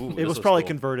 Ooh, It this was looks probably cool.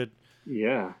 converted.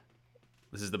 Yeah.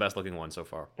 This is the best looking one so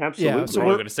far. Absolutely. Yeah, so We're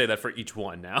we're- going to say that for each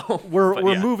one now. We're But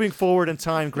we're yeah. moving forward in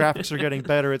time. Graphics are getting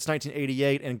better. It's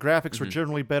 1988, and graphics were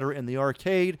generally better in the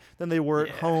arcade than they were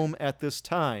at home at this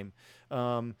time.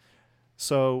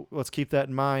 So let's keep that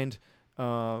in mind.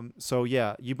 So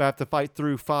yeah, you have to fight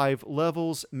through 5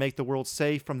 levels, make the world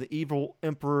safe from the evil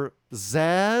Emperor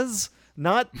Zaz,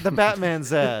 not the Batman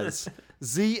Zaz,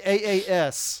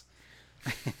 Zaas,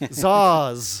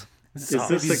 Zaz. Is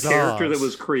Maybe this a character that Zaz.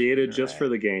 was created just for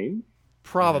the game?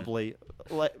 Probably.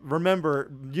 Remember,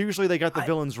 usually they got the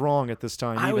villains wrong at this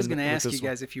time. I was even going to with ask you this one.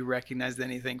 guys if you recognized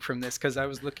anything from this because I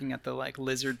was looking at the like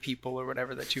lizard people or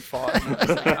whatever that you fought. And I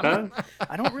was like,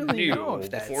 I don't really know if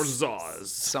that's for Zaz.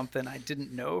 something I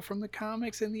didn't know from the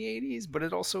comics in the 80s, but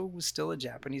it also was still a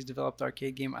Japanese developed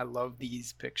arcade game. I love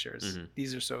these pictures.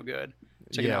 These are so good.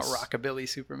 Checking out Yes. Rockabilly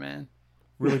Superman.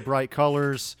 Really bright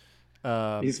colors.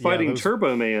 He's fighting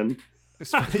Turbo Man.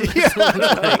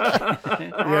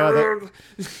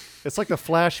 It's like the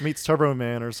Flash meets Turbo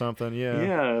Man or something. Yeah.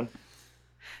 Yeah.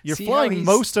 You're See how flying he's-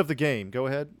 most of the game. Go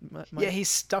ahead. Mike. Yeah, he's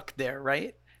stuck there,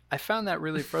 right? I found that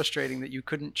really frustrating that you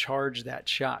couldn't charge that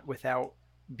shot without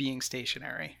being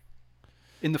stationary.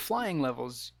 In the flying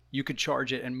levels, you could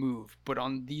charge it and move, but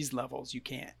on these levels, you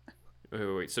can't.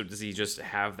 Wait. So does he just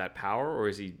have that power, or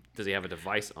does he have a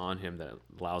device on him that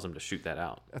allows him to shoot that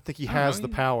out? I think he has the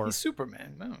power. He's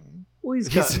Superman. No. Well, he's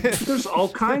got. There's all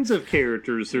kinds of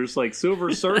characters. There's like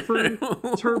Silver Surfer,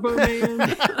 Turbo Man,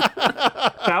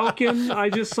 Falcon. I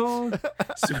just saw.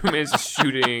 Superman's just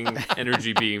shooting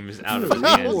energy beams out of his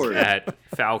hands Lord. at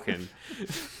Falcon.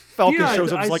 Falcon Yeah,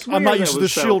 shows up. I He's like, swear I'm not that used to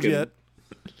was this shield Falcon. yet.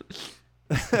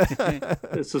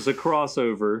 This is a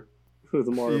crossover with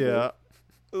Marvel. Yeah.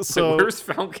 So So where's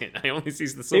Falcon? I only see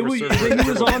the It Silver was, Surfer. he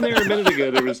was on there a minute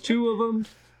ago. There was 2 of them.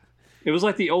 It was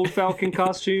like the old Falcon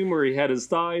costume where he had his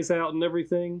thighs out and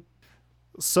everything.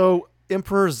 So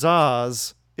Emperor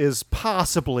Zaz is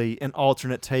possibly an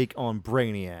alternate take on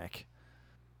Brainiac.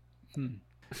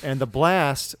 And the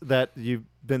blast that you've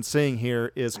been seeing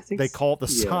here is think they call it the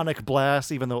yeah. Sonic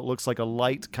Blast, even though it looks like a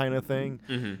light kind of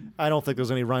thing. I don't think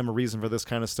there's any rhyme or reason for this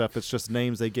kind of stuff. It's just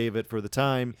names they gave it for the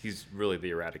time. He's really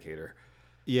the Eradicator.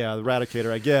 Yeah, the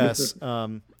Radicator, I guess.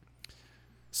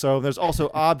 So there's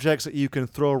also objects that you can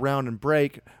throw around and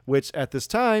break, which at this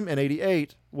time in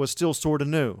 '88 was still sort of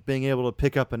new. Being able to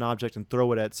pick up an object and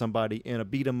throw it at somebody in a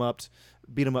beat 'em up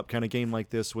kind of game like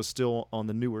this was still on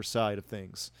the newer side of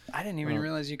things. I didn't even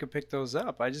realize you could pick those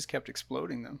up. I just kept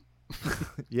exploding them.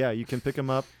 Yeah, you can pick them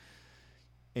up.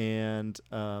 And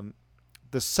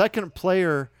the second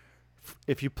player,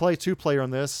 if you play 2-player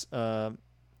on this,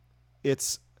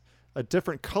 it's a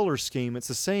different color scheme. It's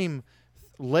the same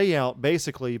layout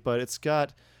basically, but it's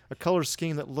got a color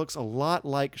scheme that looks a lot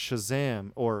like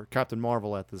Shazam or Captain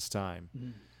Marvel at this time.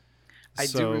 I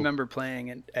So- do remember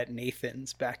playing at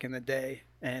Nathan's back in the day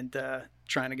and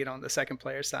trying to get on the second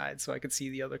player side so I could see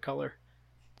the other color.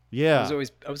 Yeah. I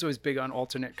was always big on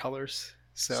alternate colors.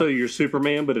 So you're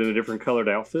Superman, but in a different colored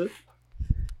outfit?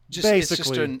 It's just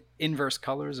basically- an inverse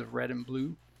colors of red and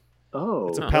blue. Oh,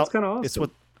 It's a that's pal- kind of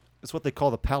awesome. It's what they call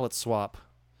the palette swap.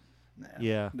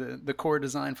 Yeah. The core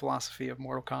design philosophy of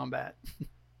Mortal Kombat.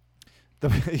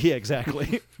 Yeah,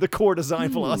 exactly. The core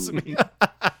design philosophy.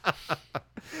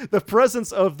 The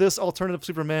presence of this alternative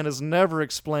Superman is never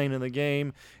explained in the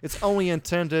game. It's only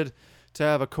intended to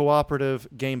have a cooperative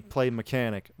gameplay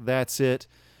mechanic. That's it.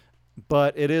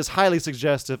 But it is highly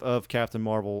suggestive of Captain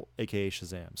Marvel, aka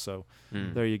Shazam. So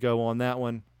there you go on that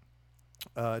one.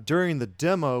 During the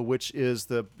demo, which is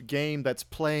the game that's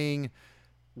playing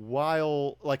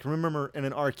while, like, remember in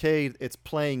an arcade, it's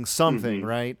playing something,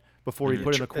 right? Before you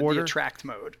put in a quarter. The attract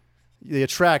mode. The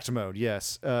attract mode,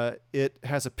 yes. It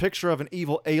has a picture of an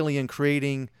evil alien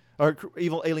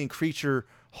evil alien creature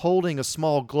holding a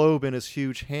small globe in his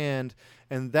huge hand,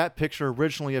 and that picture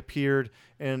originally appeared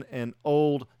in an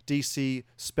old DC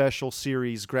Special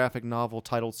Series graphic novel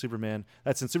titled Superman.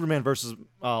 That's in Superman versus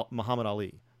Muhammad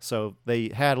Ali. So they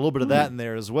had a little bit of that in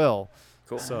there as well.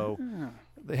 Cool. So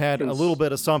they had a little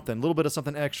bit of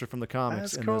something extra from the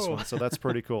comics That's in this cool. one. So that's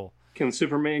pretty cool. Can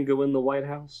Superman go in the White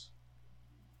House?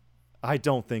 I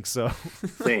don't think so.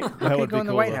 Damn. That He would go be in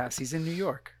the cool, White though. House. He's in New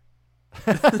York.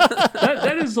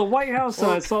 that is the White House,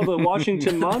 and I saw the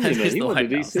Washington Monument. is He the went to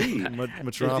White House. D.C.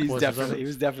 Metropolis. He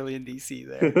was definitely in DC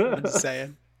there. I'm just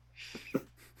saying.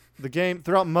 The game,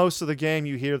 throughout most of the game,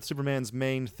 you hear Superman's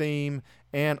main theme,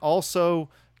 and also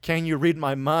 "Can You Read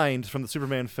My Mind" from the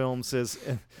Superman films is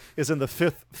in the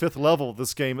fifth level of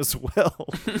this game as well.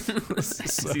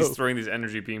 So, He's throwing these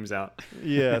energy beams out.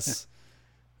 yes.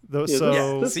 Yeah,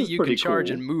 So this See, is you can pretty charge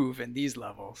cool. and move in these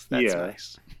levels. That's Yeah.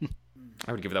 nice.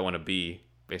 I would give that one a B.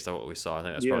 based on what we saw. I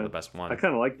think that's Yeah. probably the best one. I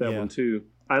kind of like that Yeah. one too.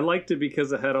 I liked it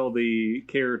because it had all the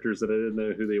characters that I didn't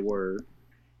know who they were.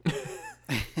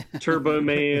 Turbo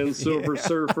Man, Silver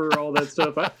Surfer, all that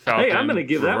stuff. Falcon, Hey, I'm going to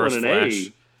give that one Reverse an Flash.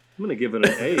 A. I'm going to give it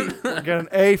an A. We got an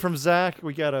A from Zach.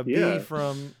 We got a Yeah. B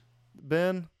from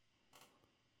Ben.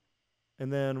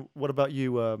 And then what about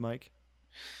you, Mike?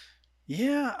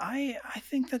 Yeah, I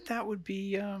think that would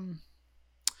be.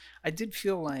 I did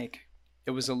feel like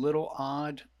it was a little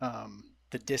odd.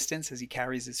 The distance as he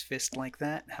carries his fist like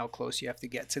that, how close you have to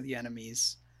get to the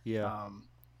enemies. Yeah.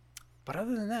 But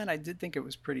other than that, I did think it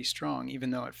was pretty strong,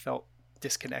 even though it felt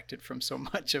disconnected from so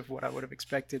much of what I would have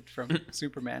expected from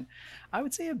Superman. I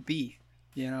would say a B.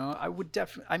 I would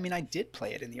definitely. I mean, I did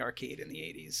play it in the arcade in the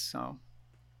 '80s, so.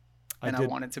 And I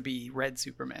wanted to be Red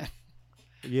Superman.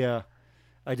 Yeah.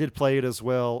 I did play it as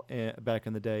well back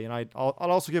in the day, and I'll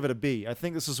also give it a B. I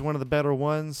think this is one of the better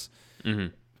ones.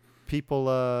 Mm-hmm. People,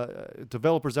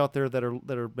 developers out there that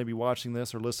are maybe watching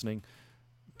this or listening,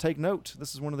 take note.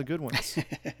 This is one of the good ones.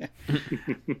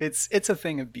 It's a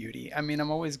thing of beauty. I mean,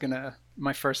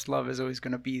 my first love is always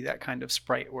gonna be that kind of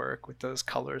sprite work with those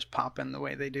colors popping the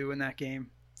way they do in that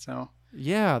game. So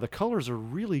Yeah, the colors are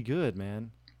really good,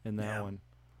 man, in that one.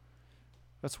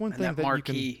 That's one thing that that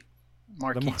marquee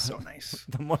is so nice.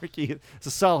 The marquee, it's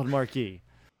a solid marquee.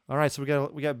 All right, so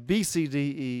we got B, C, D,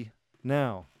 E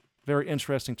now. Very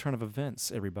interesting turn of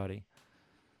events, everybody.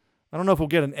 I don't know if we'll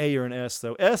get an A or an S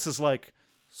though. S is like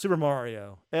Super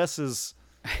Mario. S is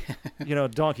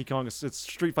Donkey Kong. It's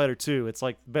Street Fighter 2. It's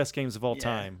like best games of all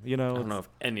time. I don't know if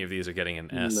any of these are getting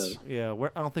an S. No. Yeah,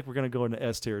 I don't think we're going to go into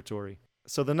S territory.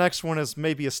 So the next one is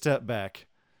maybe a step back.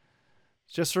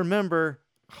 Just remember,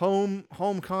 home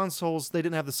consoles, they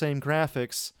didn't have the same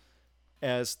graphics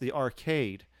as the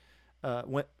arcade.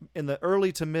 When in the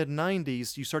early to mid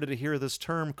 90s, you started to hear this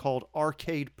term called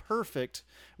arcade perfect,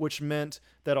 which meant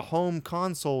that a home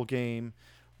console game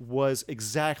was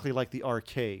exactly like the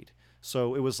arcade.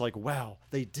 So it was like, wow,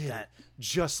 they did it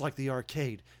just like the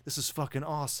arcade. This is fucking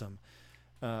awesome.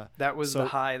 That was the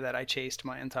high that I chased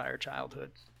my entire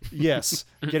childhood. Yes,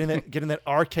 getting that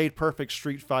arcade perfect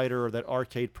Street Fighter or that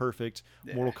arcade perfect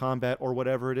Mortal Kombat or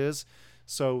whatever it is.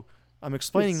 So I'm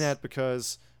explaining that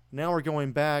because now we're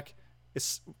going back.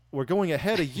 We're going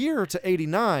ahead a year to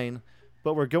 '89,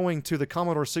 but we're going to the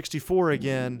Commodore 64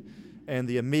 again, and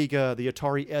the Amiga, the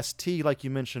Atari ST, like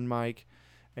you mentioned, Mike.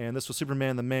 And this was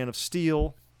Superman: The Man of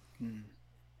Steel.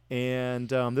 And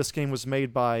this game was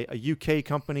made by a UK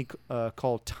company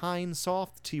called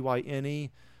Tynesoft,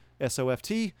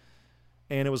 Tynesoft,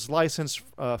 and it was licensed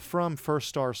from First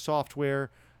Star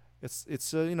Software.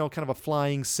 It's kind of a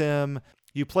flying sim.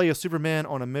 You play a Superman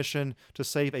on a mission to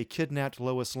save a kidnapped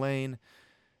Lois Lane,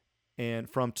 and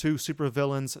from two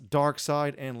supervillains,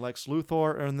 Darkseid and Lex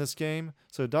Luthor, are in this game.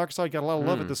 So Darkseid got a lot of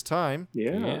love at this time.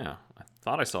 Yeah. I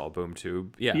thought I saw a boom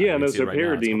tube. Yeah. Yeah, I can and those see it are right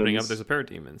now. It's opening parademons. up. There's a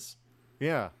parademons.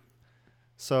 Yeah.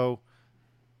 So,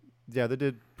 yeah, they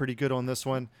did pretty good on this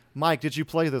one. Mike, did you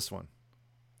play this one?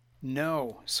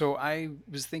 No. So I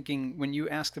was thinking, when you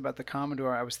asked about the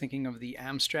Commodore, I was thinking of the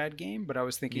Amstrad game, but I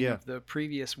was thinking of the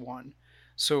previous one.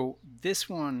 So this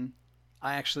one,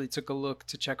 I actually took a look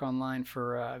to check online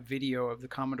for a video of the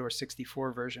Commodore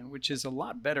 64 version, which is a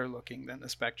lot better looking than the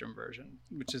Spectrum version,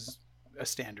 which is a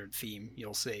standard theme,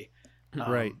 you'll see.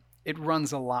 Right. It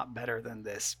runs a lot better than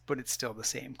this, but it's still the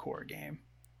same core game.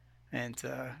 And,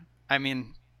 I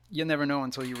mean, you never know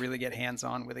until you really get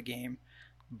hands-on with a game,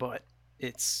 but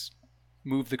it's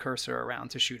move the cursor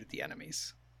around to shoot at the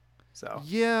enemies. So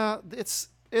Yeah, it's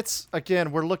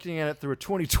again, we're looking at it through a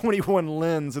 2021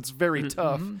 lens. It's very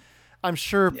tough. I'm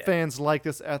sure fans like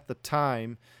this at the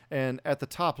time. And at the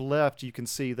top left, you can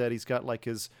see that he's got like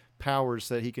his powers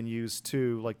that he can use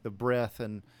too, like the breath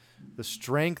and the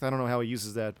strength. I don't know how he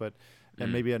uses that, but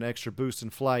and maybe an extra boost in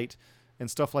flight and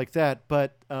stuff like that.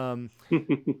 But I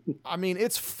mean,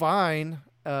 it's fine,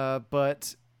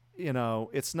 but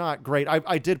it's not great.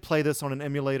 I did play this on an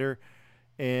emulator,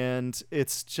 and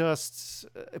it's just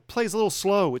it plays a little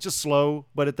slow. It's just slow,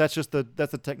 but that's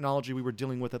the technology we were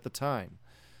dealing with at the time.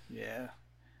 Yeah.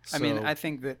 So, I mean, I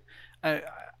think that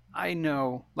I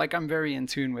know, like, I'm very in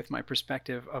tune with my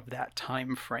perspective of that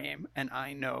time frame, and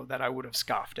I know that I would have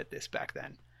scoffed at this back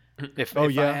then. If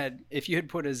you had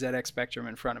put a ZX Spectrum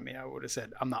in front of me, I would have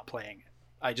said, I'm not playing it.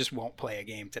 I just won't play a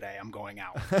game today. I'm going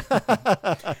out.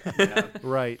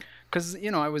 Right. Because,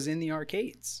 I was in the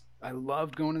arcades. I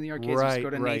loved going to the arcades. I used to go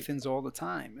to Nathan's all the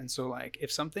time. And so, like,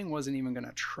 if something wasn't even going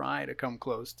to try to come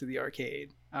close to the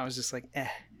arcade, I was just like,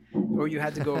 Or you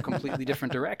had to go a completely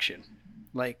different direction.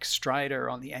 Like Strider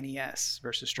on the NES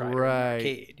versus Strider on the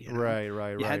arcade. Right.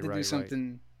 You had to do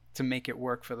something to make it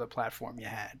work for the platform you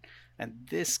had. And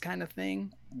this kind of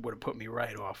thing would have put me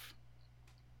right off.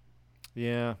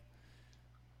 Yeah.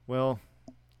 Well,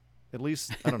 at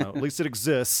least I don't know. At least it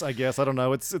exists, I guess. I don't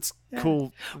know. It's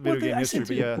cool video game history,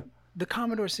 but yeah. The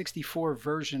Commodore 64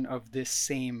 version of this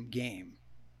same game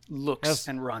looks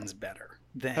and runs better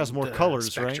than has more the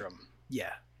colors, Spectrum. right?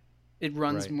 Yeah. It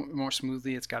runs Right. more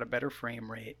smoothly. It's got a better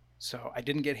frame rate. So I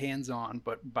didn't get hands-on,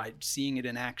 but by seeing it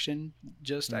in action,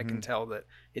 I can tell that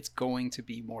it's going to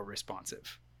be more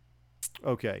responsive.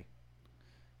 Okay.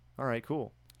 All right,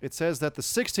 cool. It says that the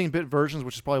 16-bit versions,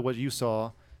 which is probably what you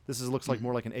saw, looks like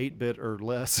more like an 8-bit or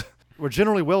less, were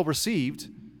generally well received,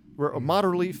 were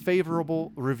moderately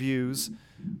favorable reviews.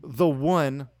 The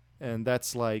one, and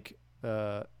that's like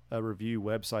a review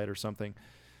website or something,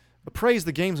 praised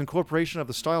the game's incorporation of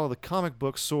the style of the comic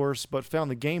book source, but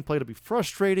found the gameplay to be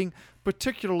frustrating,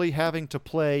 particularly having to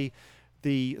play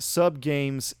the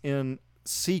sub-games in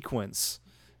sequence.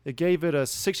 It gave it a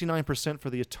 69% for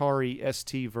the Atari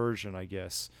ST version, I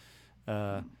guess.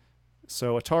 So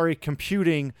Atari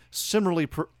Computing similarly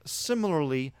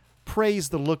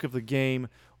praised the look of the game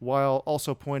while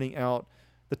also pointing out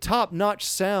the top-notch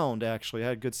sound, actually. It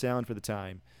had good sound for the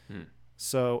time.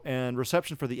 So, and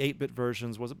reception for the 8-bit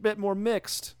versions was a bit more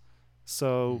mixed.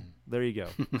 So, there you go.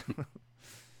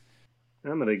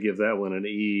 I'm going to give that one an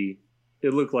E.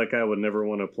 It looked like I would never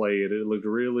want to play it. It looked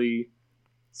really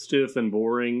stiff and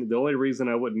boring. The only reason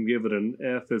I wouldn't give it an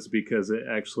F is because it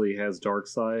actually has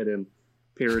Darkseid and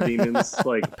Parademons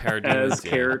as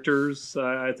characters.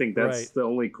 I think that's the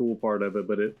only cool part of it.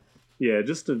 But it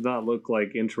just did not look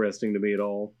like interesting to me at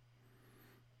all.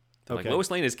 Like Lois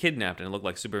Lane is kidnapped, and it looked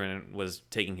like Superman was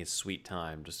taking his sweet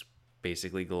time, just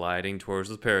basically gliding towards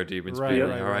the Parademons.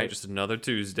 All right, just another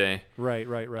Tuesday. Right.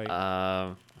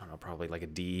 I don't know, probably like a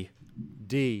D.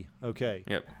 D. Okay.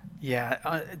 Yep.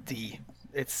 Yeah, D.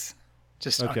 It's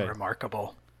just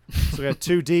unremarkable. So we got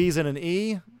 2 Ds and an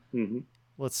E. Mm-hmm.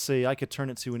 Let's see. I could turn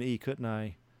it to an E, couldn't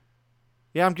I?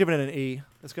 Yeah, I'm giving it an E.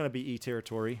 It's going to be E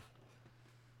territory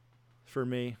for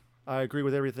me. I agree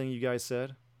with everything you guys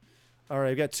said. All right,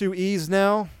 we've got 2 E's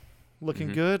now.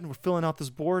 Looking good. We're filling out this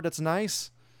board. That's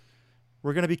nice.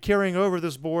 We're going to be carrying over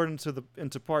this board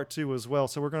into part 2 as well.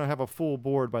 So we're going to have a full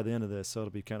board by the end of this. So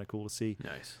it'll be kind of cool to see.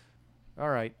 Nice. All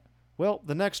right. Well,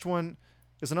 the next one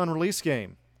is an unreleased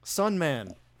game,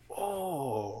 Sunman.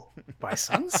 Oh, by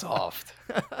Sunsoft.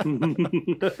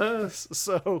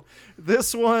 So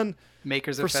this one,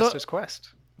 makers of Fester's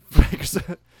Quest.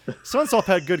 Sunsoft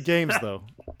had good games though.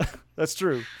 That's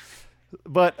true.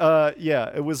 But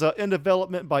it was in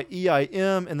development by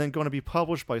EIM and then going to be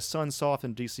published by Sunsoft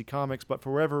and DC Comics. But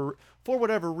for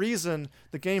whatever reason,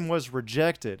 the game was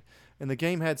rejected, and the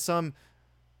game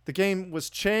was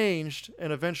changed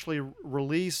and eventually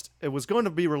released. It was going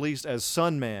to be released as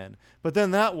Sunman, but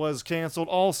then that was canceled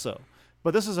also.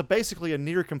 But this is basically a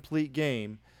near complete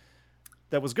game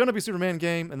that was going to be Superman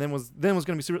game, and then was going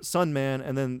to be Sunman,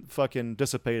 and then fucking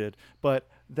dissipated. But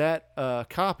that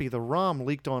copy, the ROM,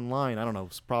 leaked online. I don't know, it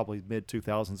was probably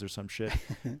mid-2000s or some shit.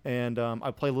 And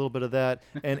I played a little bit of that.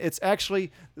 And it's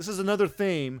actually, this is another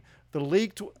theme. The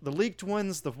leaked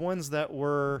ones, the ones that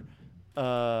were,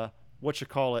 the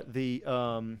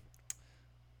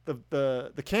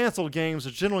canceled games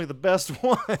are generally the best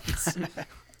ones.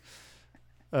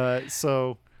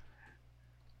 So,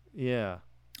 yeah.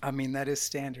 I mean, that is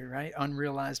standard, right?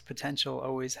 Unrealized potential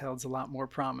always holds a lot more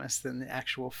promise than the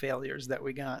actual failures that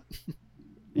we got.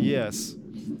 Yes.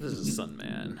 This is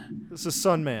Sunman. This is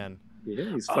Sunman.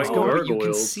 Yeah, he's fighting but gargoyles. you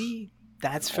can see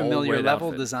that's familiar red level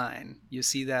outfit. design. You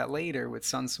see that later with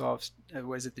Sunsoft's,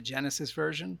 was it the Genesis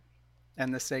version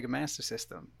and the Sega Master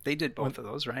System? They did both of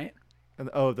those, right? And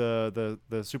the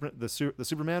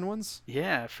Superman ones?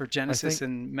 Yeah, for Genesis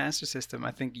and Master System,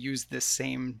 I think used this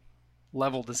same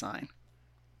level design.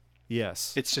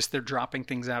 Yes. It's just they're dropping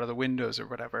things out of the windows or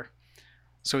whatever.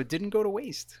 So it didn't go to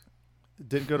waste. It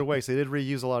didn't go to waste. They did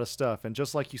reuse a lot of stuff. And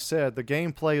just like you said, the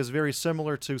gameplay is very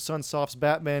similar to Sunsoft's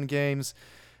Batman games,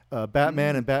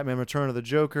 Batman and Batman Return of the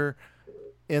Joker.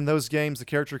 In those games, the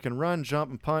character can run,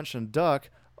 jump, and punch and duck.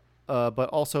 But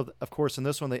also, of course, in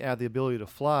this one, they add the ability to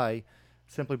fly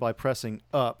simply by pressing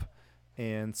up.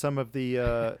 And some of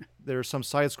the there are some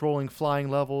side-scrolling flying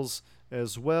levels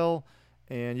as well.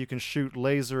 And you can shoot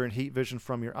laser and heat vision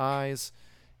from your eyes.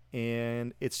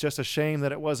 And it's just a shame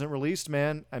that it wasn't released,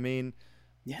 man. I mean,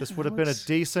 this would have been a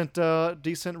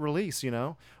decent release, you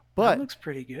know. But that looks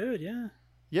pretty good, yeah.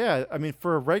 Yeah, I mean,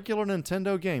 for a regular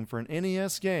Nintendo game, for an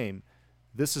NES game,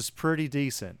 this is pretty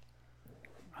decent.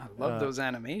 I love those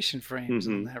animation frames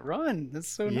on that run. That's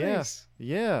so nice.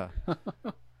 Yeah.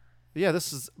 yeah,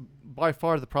 this is by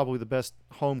far probably the best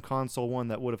home console one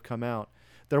that would have come out.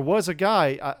 There was a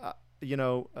guy,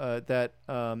 that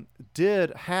did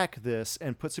hack this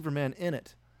and put Superman in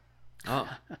it. Oh,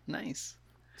 Nice.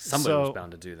 somebody was So-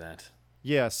 bound to do that.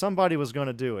 Yeah, somebody was going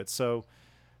to do it. So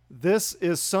this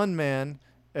is Sunman.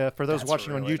 For those That's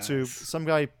watching on really YouTube, nice. some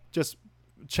guy just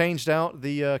changed out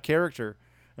the character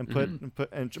and put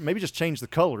and maybe just changed the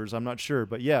colors. I'm not sure,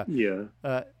 but yeah,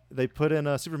 Yeah. they put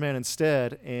in Superman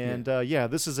instead. And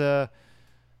this is a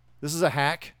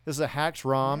hack. This is a hacked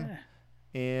ROM. Yeah.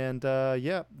 And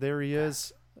there he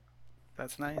is.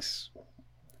 That's nice.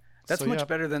 That's So, much yeah.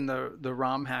 better than the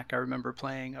ROM hack I remember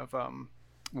playing of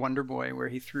Wonder Boy, where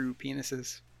he threw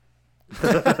penises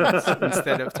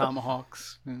instead of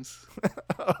tomahawks.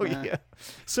 Oh yeah.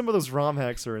 Some of those ROM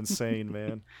hacks are insane,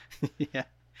 man. Yeah,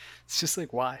 it's just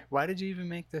like, why? Why did you even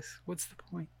make this? What's the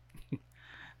point?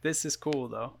 This is cool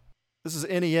though. This is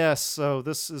NES, so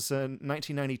this is in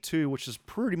 1992, which is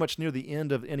pretty much near the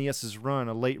end of NES's run,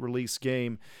 a late release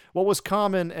game. What was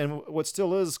common and what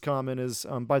still is common is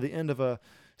by the end of a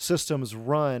system's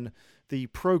run, the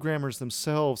programmers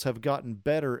themselves have gotten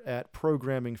better at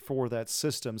programming for that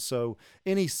system. So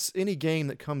any game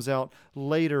that comes out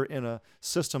later in a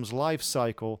system's life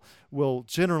cycle will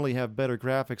generally have better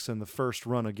graphics than the first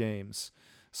run of games.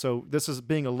 So this is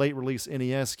being a late release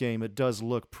NES game. It does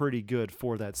look pretty good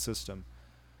for that system.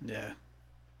 Yeah,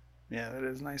 that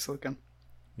is nice looking.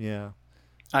 Yeah.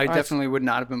 I right. definitely would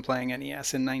not have been playing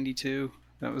NES in '92.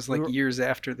 That was like We were- years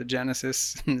after the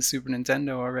Genesis and the Super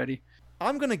Nintendo already.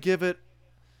 I might give it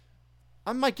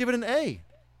an A.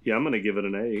 Yeah, I'm gonna give it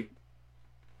an A.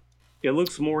 It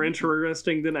looks more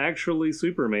interesting than actually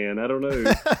Superman. I don't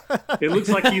know. It looks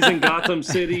like he's in Gotham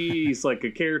City. He's like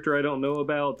a character I don't know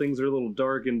about. Things are a little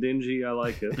dark and dingy. I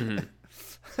like it.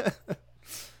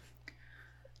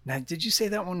 Now, did you say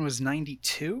that one was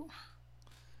 '92?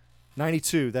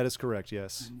 92, that is correct,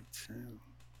 yes.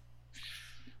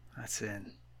 That's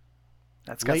in.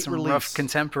 That's got Late some release. rough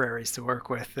contemporaries to work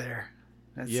with there.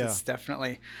 It's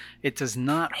definitely, it does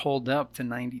not hold up to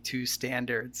 '92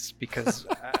 standards because,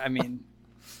 I mean,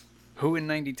 who in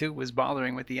 '92 was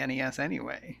bothering with the NES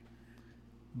anyway?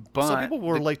 But Some people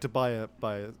were late to buy a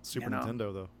Super You know.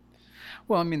 Nintendo, though.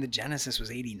 well, I mean, the Genesis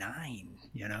was '89.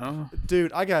 You know,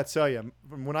 Dude, I gotta tell you,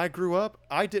 when I grew up,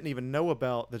 I didn't even know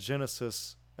about the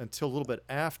Genesis until a little bit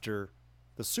after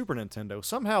the Super Nintendo.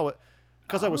 Somehow,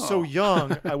 because I was so Oh.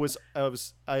 young,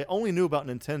 I only knew about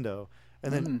Nintendo,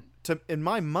 and then Mm. in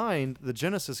my mind, the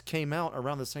Genesis came out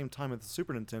around the same time as the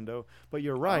Super Nintendo. But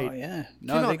you're right. Oh yeah, Came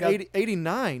no, out they got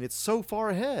 89. It's so far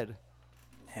ahead.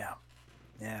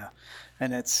 yeah,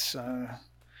 and it's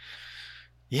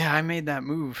yeah, I made that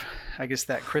move. I guess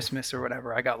that Christmas or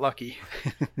whatever, I got lucky.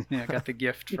 Yeah, I got the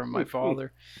gift from my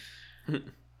father.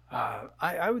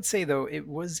 I would say though,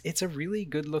 it's a really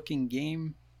good looking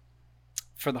game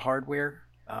for the hardware.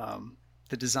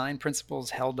 The design principles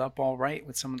held up all right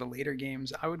with some of the later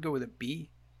games. I would go with a B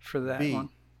for that B. one.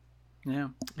 Yeah.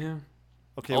 Yeah.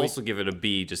 Okay, I'll also give it a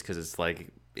B just because it's like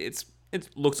it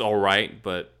looks all right,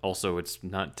 but also it's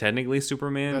not technically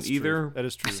Superman That's either. true. That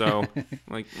is true. So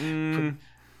like,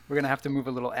 We're gonna have to move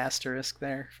a little asterisk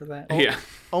there for that. yeah.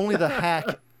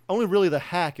 only really the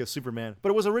hack is Superman, but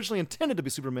it was originally intended to be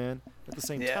Superman at the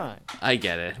same Yeah. time. I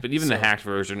get it, but even the hacked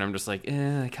version, I'm just like,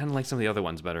 I kind of like some of the other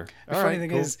ones better. The All funny right, thing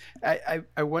cool. is,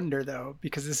 I wonder though,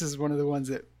 because this is one of the ones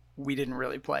that we didn't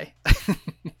really play.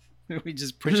 We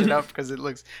just push it up because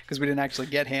we didn't actually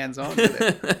get hands on with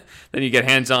it. Then you get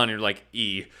hands on, you're like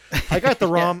E. I got the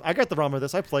ROM. I got the ROM of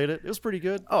this. I played it. It was pretty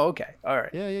good. Oh, okay, all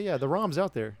right. Yeah. The ROM's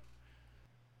out there.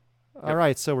 All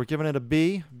right, so we're giving it a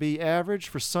B average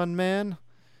for Sunman.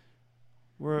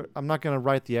 I'm not going to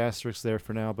write the asterisk there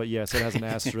for now, but yes, it has an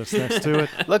asterisk next to it.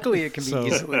 Luckily, it can be So-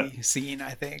 easily seen.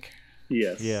 I think.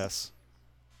 Yes. Yes.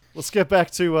 Let's get back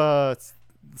to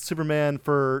Superman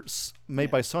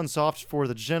made by Sunsoft for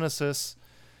the Genesis,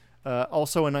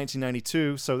 also in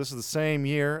 1992. So this is the same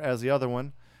year as the other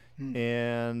one,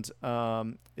 and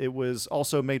it was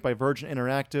also made by Virgin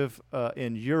Interactive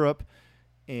in Europe,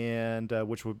 and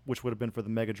which would have been for the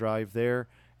Mega Drive there.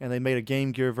 And they made a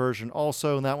Game Gear version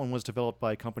also, and that one was developed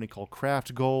by a company called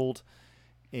Kraft Gold.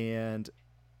 And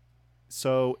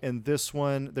so in this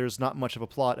one, there's not much of a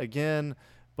plot again,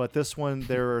 but this one,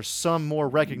 there are some more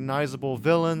recognizable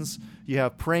villains. You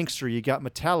have Prankster, you got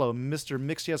Metallo, Mr.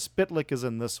 Mixia Spitlick is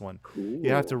in this one. Cool. You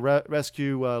have to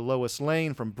rescue Lois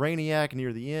Lane from Brainiac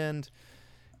near the end.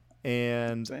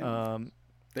 And Same.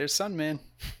 There's Sunman.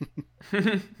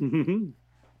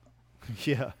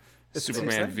 yeah,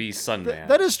 Superman v Sunman.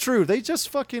 That is true. They just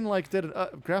fucking like did a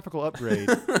graphical upgrade.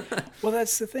 Well,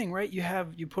 that's the thing, right?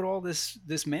 You put all this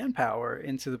manpower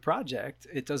into the project.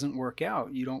 It doesn't work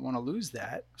out. You don't want to lose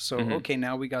that. So okay,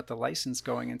 now we got the license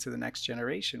going into the next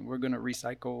generation. We're going to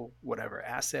recycle whatever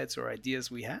assets or ideas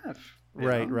we have.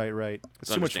 Right.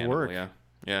 It's too much work.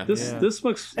 Yeah. This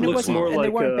looks And looks more like they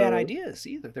weren't bad ideas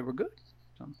either. They were good.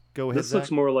 Go ahead. This looks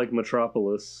more like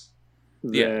Metropolis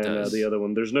than it does. the other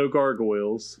one. There's no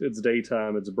gargoyles. It's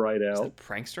daytime. It's bright Is out. it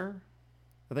Prankster?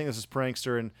 I think this is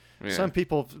Prankster, and Yeah. some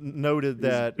people noted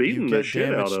that Beating you the get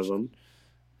shit out damaged. of them.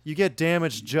 You get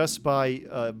damaged just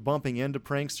by bumping into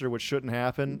Prankster, which shouldn't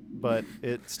happen, but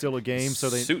it's still a game. So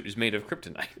they suit is made of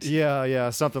kryptonite. Yeah,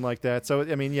 something like that. So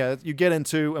I mean, yeah, you get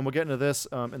into, and we'll get into this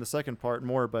in the second part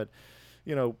more, but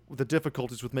the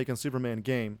difficulties with making Superman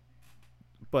game.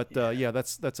 But yeah,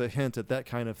 that's a hint at that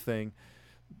kind of thing.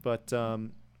 But so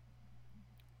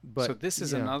this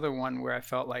is another one where I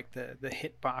felt like the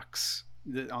hitbox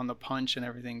on the punch and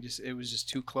everything it was just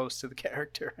too close to the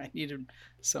character. I needed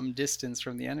some distance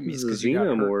from the enemies because you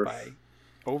got hurt by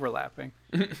overlapping.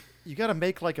 You got to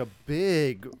make like a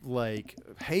big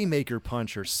haymaker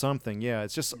punch or something. Yeah,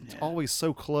 it's always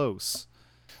so close.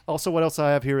 Also, what else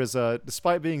I have here is,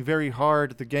 despite being very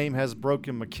hard, the game has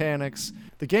broken mechanics.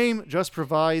 The game just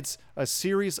provides a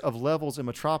series of levels in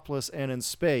Metropolis and in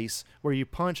space where you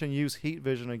punch and use heat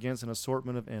vision against an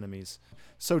assortment of enemies.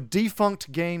 So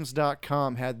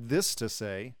DefunctGames.com had this to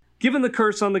say. Given the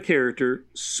curse on the character,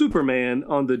 Superman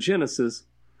on the Genesis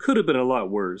could have been a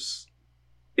lot worse.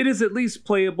 It is at least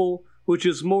playable, which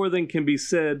is more than can be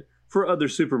said for other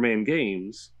Superman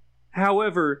games.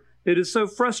 However, it is so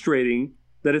frustrating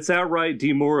that it's outright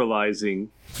demoralizing.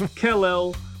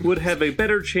 Kal-El would have a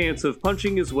better chance of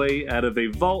punching his way out of a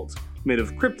vault made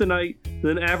of kryptonite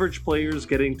than average players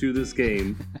getting through this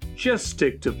game. Just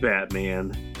stick to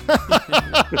Batman.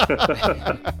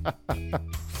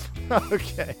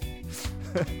 Okay.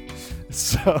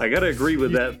 So I gotta agree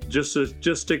with that.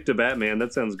 Just stick to Batman.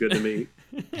 That sounds good to me.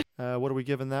 what are we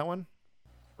giving that one?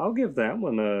 I'll give that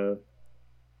one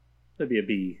maybe a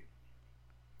B.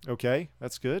 Okay,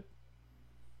 that's good.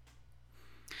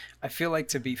 I feel like,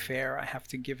 to be fair, I have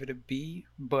to give it a B,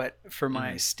 but for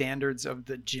my standards of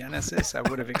the Genesis, I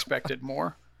would have expected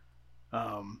more,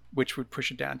 which would push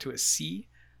it down to a C.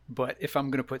 But if I'm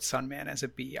going to put Sunman as a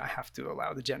B, I have to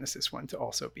allow the Genesis one to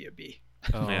also be a B.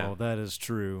 Oh, Yeah. That is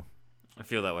true. I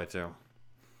feel that way too.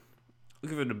 I'll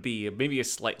give it a B, maybe a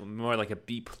slight more like a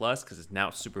B plus because it's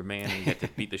now Superman and you get to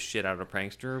beat the shit out of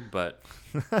Prankster, but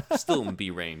still in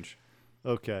B range.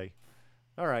 Okay.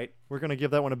 All right. We're going to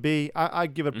give that one a B.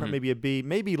 I'd give it maybe a B.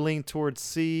 Maybe lean towards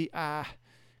C.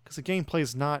 Because the gameplay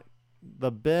is not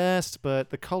the best, but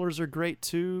the colors are great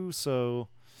too. So,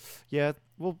 yeah,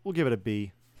 we'll give it a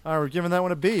B. All right, we're giving that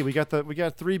one a B. We got 3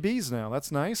 Bs now.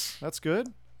 That's nice. That's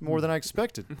good. More than I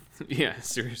expected. Yeah,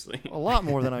 seriously. A lot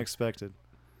more than I expected.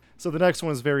 So the next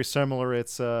one is very similar.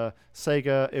 It's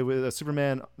Sega. It was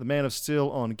Superman, the Man of Steel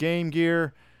on Game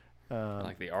Gear. I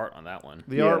like the art on that one.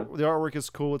 The artwork is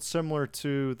cool. It's similar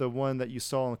to the one that you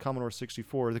saw on the Commodore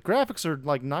 64. The graphics are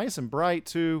like nice and bright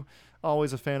too.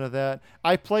 Always a fan of that.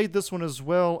 I played this one as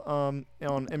well on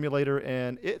emulator,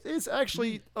 and it is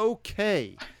actually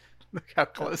okay. Look how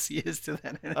close he is to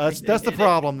that. That's the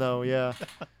problem, though. Yeah.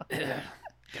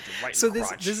 So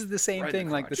this is the same thing.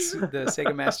 Like the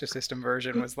Sega Master System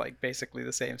version was like basically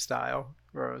the same style,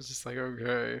 where I was just like,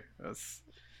 okay, that's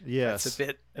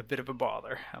a bit of a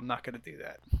bother. I'm not going to do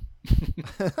that.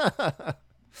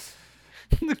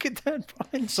 Look at that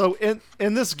punch. So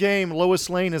in this game, Lois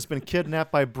Lane has been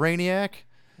kidnapped by Brainiac,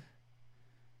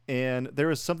 and there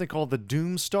is something called the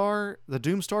Doomstar. The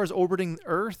Doomstar is orbiting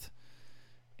Earth,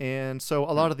 and so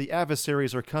a lot of the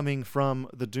adversaries are coming from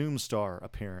the Doomstar,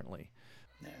 apparently.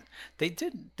 Yeah.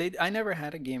 I never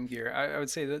had a Game Gear. I would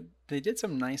say that they did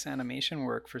some nice animation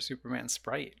work for Superman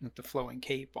Sprite with the flowing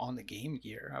cape on the Game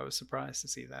Gear. I was surprised to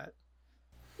see that.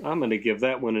 I'm going to give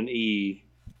that one an E.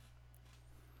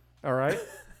 All right.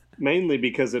 Mainly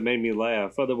because it made me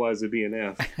laugh. Otherwise, it'd be an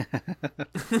F.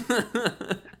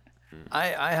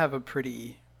 I have a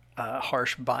pretty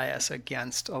harsh bias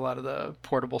against a lot of the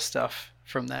portable stuff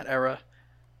from that era.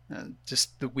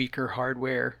 Just the weaker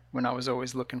hardware when I was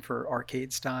always looking for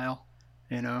arcade style,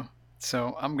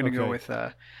 So I'm going to go with,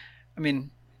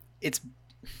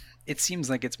 it seems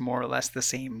like it's more or less the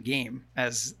same game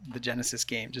as the Genesis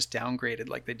game, just downgraded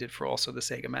like they did for also the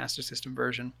Sega Master System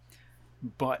version.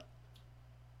 But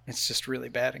it's just really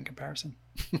bad in comparison.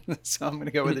 So I'm going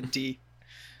to go with a D.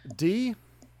 D?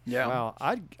 Yeah. Wow.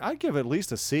 I'd give it at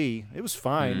least a C. It was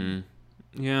fine.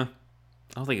 Yeah.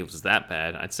 I don't think it was that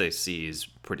bad. I'd say C is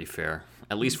pretty fair.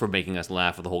 at least for making us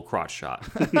laugh with the whole crotch shot.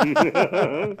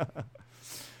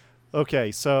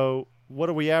 Okay, so what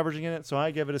are we averaging in it? So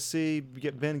I give it a C.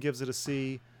 Ben gives it a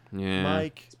C. Yeah.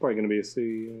 Mike, It's probably going to be a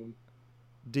C.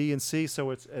 D, and C.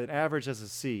 So it's an average as a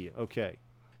C. Okay.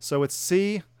 So it's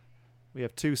C. We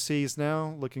have 2 C's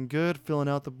now. Looking good. Filling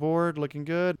out the board. Looking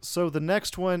good. So the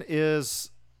next one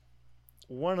is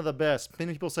one of the best.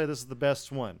 Many people say this is the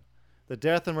best one. The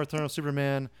Death and Return of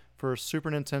Superman for Super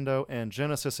Nintendo and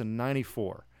Genesis in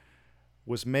 '94.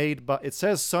 Was made by, it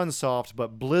says Sunsoft,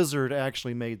 but Blizzard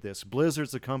actually made this.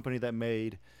 Blizzard's the company that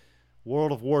made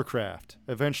World of Warcraft.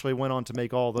 Eventually went on to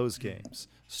make all those games.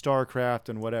 StarCraft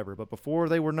and whatever. But before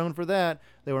they were known for that,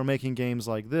 they were making games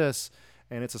like this.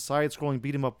 And it's a side-scrolling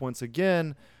beat-em-up once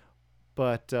again.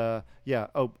 But, yeah.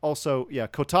 Oh, also, yeah,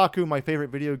 Kotaku, my favorite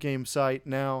video game site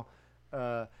now,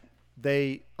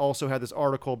 they also had this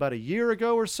article about a year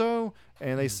ago or so,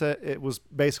 and they said it was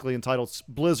basically entitled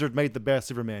Blizzard Made the Best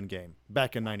Superman Game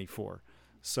back in '94.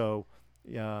 So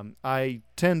I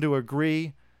tend to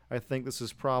agree. I think this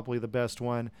is probably the best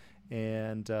one.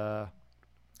 And I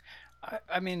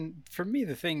mean, for me,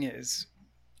 the thing is,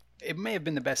 it may have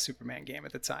been the best Superman game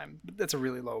at the time, but that's a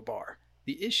really low bar.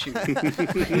 The issue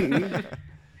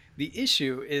The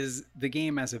issue is the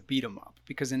game as a beat 'em up,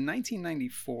 because in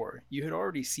 1994 you had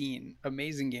already seen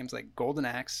amazing games like Golden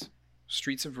Axe,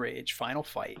 Streets of Rage, Final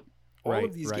Fight. All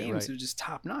of these games are just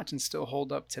top notch and still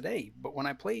hold up today. But when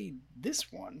I played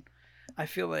this one, I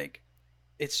feel like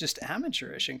it's just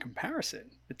amateurish in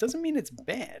comparison. It doesn't mean it's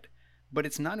bad, but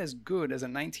it's not as good as a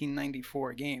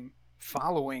 1994 game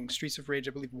following Streets of Rage,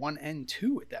 I believe 1 and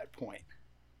 2 at that point.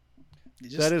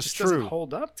 That is true. Doesn't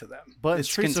hold up to them. But in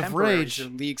Streets of Rage, are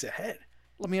leagues ahead.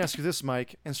 Let me ask you this,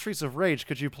 Mike. In Streets of Rage,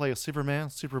 could you play a Superman,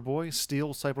 Superboy,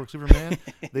 Steel, Cyborg Superman,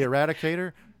 the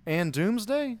Eradicator, and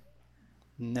Doomsday?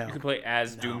 No. You can play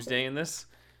as Doomsday in this?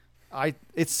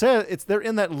 It said they're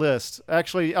in that list.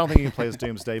 Actually, I don't think you can play as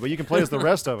Doomsday, but you can play as the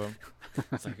rest of them.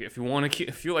 It's like, if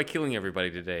you like killing everybody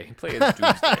today, play as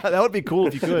Doomsday. That would be cool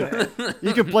if you could.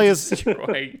 You could play as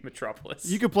Destroy Metropolis.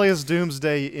 You could play as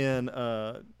Doomsday in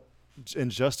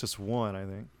Injustice 1, I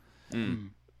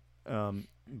think.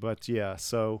 But yeah,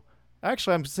 so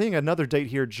actually I'm seeing another date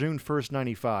here, June 1st,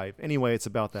 95. Anyway, it's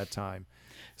about that time.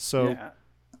 So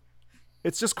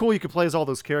it's just cool you could play as all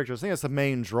those characters. I think that's the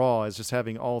main draw, is just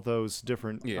having all those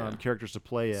different characters to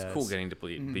play as. It's cool getting to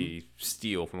be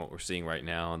Steel from what we're seeing right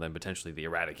now, and then potentially the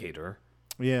Eradicator.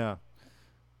 Yeah.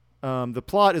 The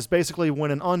plot is basically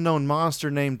when an unknown monster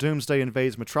named Doomsday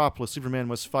invades Metropolis, Superman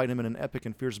must fight him in an epic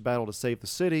and fierce battle to save the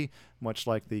city, much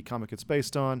like the comic it's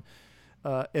based on.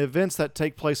 Events that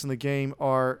take place in the game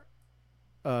are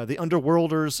the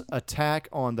Underworlders' attack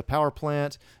on the power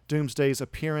plant, Doomsday's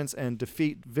appearance and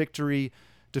defeat/victory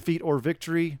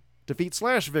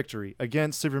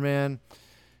against Superman,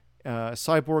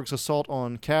 Cyborg's assault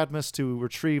on Cadmus to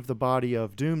retrieve the body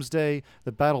of Doomsday,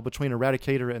 the battle between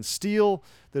Eradicator and Steel,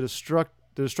 the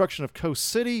destruction of Coast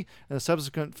City, and the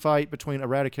subsequent fight between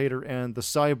Eradicator and the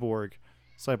Cyborg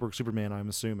Superman, I'm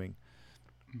assuming.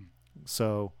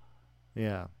 So,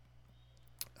 yeah.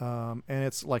 And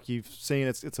it's like you've seen,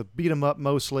 it's a beat 'em up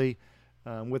mostly,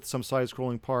 with some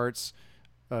side-scrolling parts,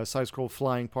 side-scroll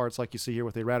flying parts like you see here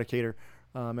with the Eradicator,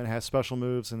 and it has special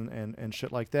moves and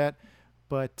shit like that.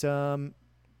 But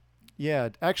yeah,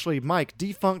 actually, Mike,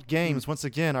 Defunct Games, once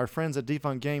again, our friends at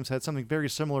Defunct Games had something very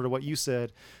similar to what you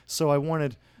said, so I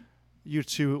wanted you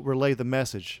to relay the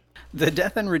message. The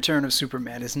Death and Return of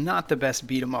Superman is not the best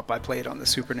beat-em-up I played on the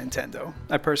Super Nintendo.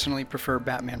 I personally prefer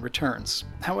Batman Returns.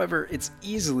 However, it's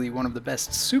easily one of the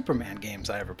best Superman games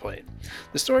I ever played.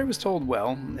 The story was told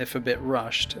well, if a bit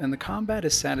rushed, and the combat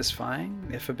is satisfying,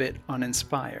 if a bit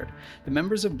uninspired. The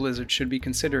members of Blizzard should be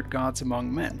considered gods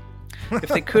among men. If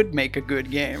they could make a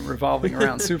good game revolving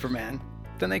around Superman,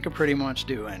 then they could pretty much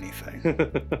do anything.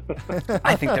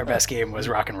 I think their best game was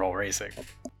Rock and Roll Racing.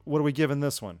 What are we giving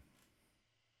this one?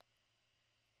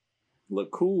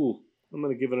 Look cool. I'm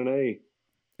going to give it an A.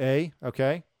 A?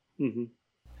 Okay. Mm-hmm.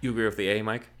 You agree with the A,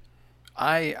 Mike?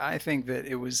 I think that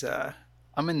it was,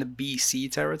 I'm in the B-C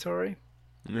territory.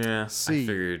 Yeah, C. I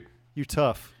figured. You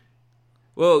tough.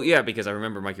 Well, yeah, because I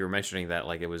remember, Mike, you were mentioning that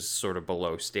like it was sort of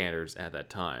below standards at that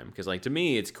time. Because like to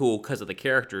me, it's cool because of the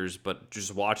characters, but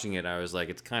just watching it, I was like,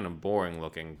 it's kind of boring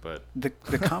looking. But the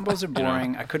combos are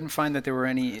boring. I couldn't find that there were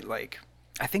any like.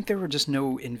 I think there were just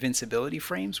no invincibility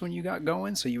frames when you got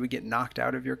going, so you would get knocked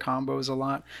out of your combos a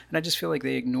lot. And I just feel like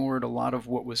they ignored a lot of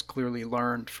what was clearly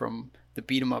learned from the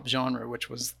beat 'em up genre, which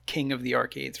was king of the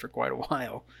arcades for quite a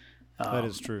while. That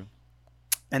is true.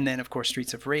 And then, of course,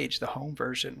 Streets of Rage, the home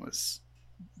version, was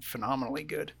phenomenally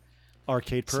good.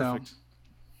 Arcade perfect. So,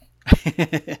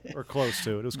 or close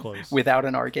to it. It was close. Without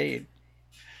an arcade.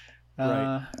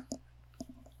 Right.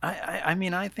 I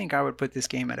mean, I think I would put this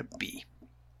game at a B.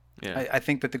 Yeah. I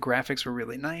think that the graphics were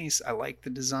really nice. I like the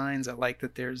designs. I like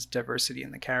that there's diversity in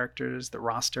the characters, the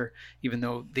roster, even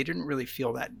though they didn't really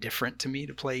feel that different to me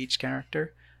to play each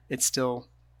character. It's still,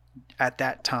 at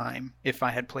that time, if I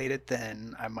had played it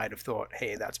then, I might have thought,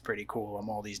 hey, that's pretty cool. I'm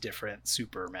all these different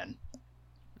Supermen.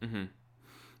 Mm-hmm.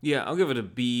 Yeah, I'll give it a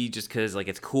B just because like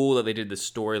it's cool that they did the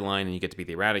storyline and you get to be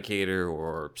the Eradicator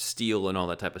or Steel and all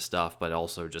that type of stuff, but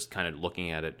also just kind of looking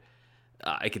at it,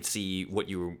 I could see what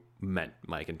you meant,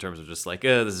 Mike, in terms of just like,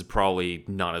 this is probably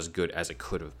not as good as it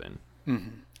could have been. Mm-hmm.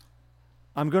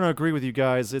 I'm going to agree with you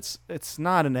guys. It's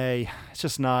not an A. It's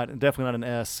just not, definitely not an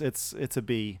S. It's a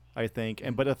B, I think.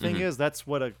 But the thing is, that's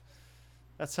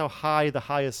how high the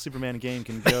highest Superman game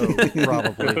can go.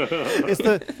 Probably,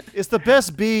 it's the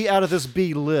best B out of this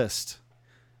B list.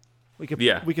 We could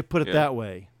put it that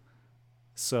way.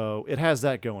 So it has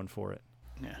that going for it.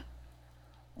 Yeah.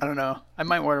 I don't know. I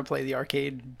might want to play the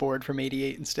arcade board from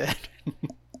 '88 instead.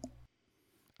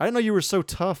 I didn't know you were so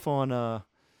tough on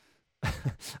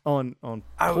on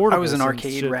I was an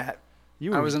arcade rat.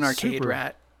 I was an arcade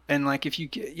rat. And like, if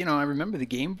I remember the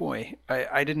Game Boy.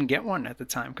 I didn't get one at the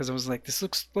time because I was like, this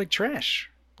looks like trash.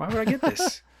 Why would I get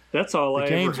this? That's all I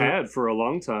ever had for a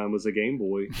long time was a Game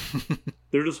Boy.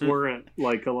 There just weren't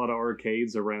like a lot of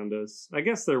arcades around us. I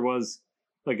guess there was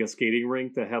like a skating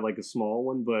rink that had like a small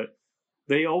one, but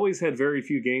they always had very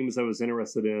few games I was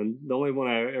interested in. The only one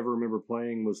I ever remember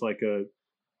playing was like a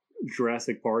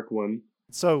Jurassic Park one.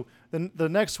 So the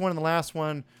next one and the last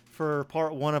one for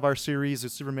part 1 of our series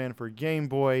is Superman for Game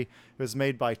Boy. It was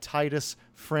made by Titus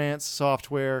France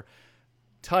Software.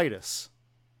 Titus,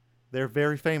 they're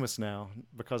very famous now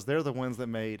because they're the ones that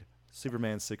made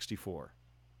Superman 64.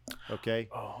 Okay?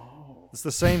 Oh. It's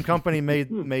the same company made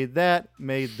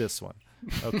this one.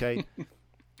 Okay?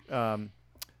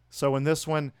 So in this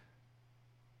one,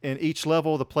 in each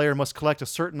level, the player must collect a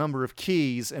certain number of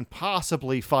keys and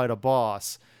possibly fight a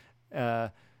boss.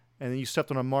 And then you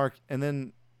stepped on a marked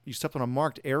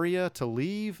area to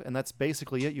leave, and that's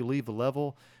basically it. You leave the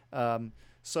level.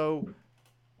 So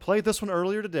played this one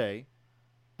earlier today,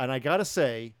 and I gotta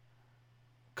say,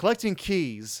 collecting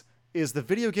keys is the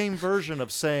video game version of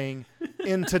saying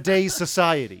in today's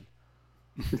society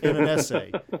in an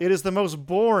essay. It is the most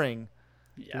boring,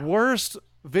 worst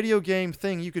video game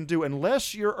thing you can do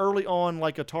unless you're early on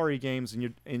like Atari games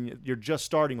and you're just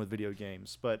starting with video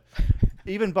games. But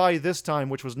even by this time,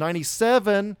 which was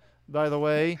 97, by the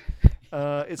way,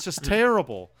 it's just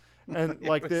terrible. And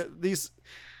like these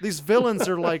villains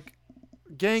are like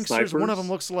gangsters. Snipers. One of them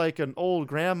looks like an old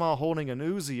grandma holding an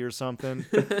Uzi or something.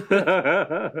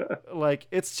 Like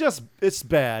it's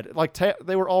bad. Like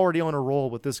they were already on a roll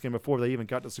with this game before they even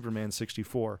got to Superman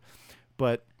 64.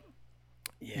 But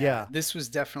yeah, this was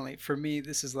definitely, for me,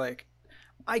 this is like,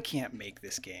 I can't make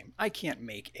this game. I can't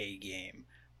make a game.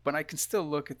 But I can still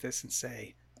look at this and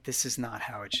say, this is not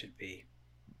how it should be.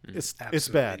 It's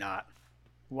Absolutely bad. not.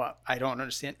 What? I don't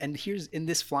understand. And here's, in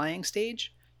this flying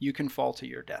stage, you can fall to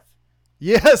your death.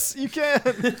 Yes, you can.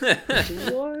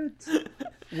 What?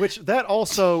 Which that's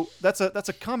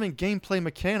a common gameplay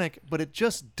mechanic, but it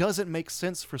just doesn't make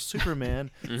sense for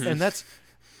Superman.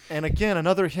 And again,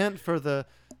 another hint for the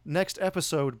next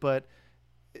episode, but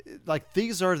like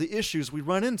these are the issues we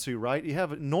run into, right? You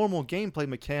have normal gameplay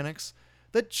mechanics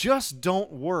that just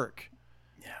don't work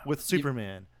with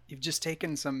Superman. You've just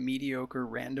taken some mediocre,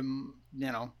 random,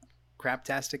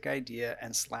 craptastic idea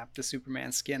and slapped the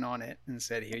Superman skin on it and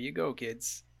said, here you go,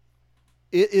 kids.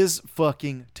 It is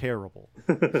fucking terrible.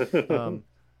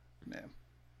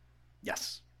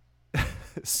 Yes.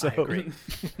 So, I agree.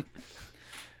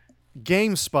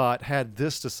 GameSpot had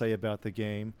this to say about the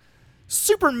game.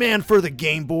 Superman for the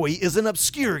Game Boy is an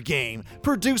obscure game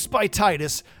produced by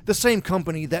Titus, the same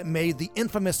company that made the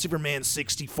infamous Superman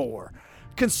 64.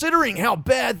 Considering how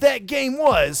bad that game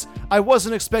was, I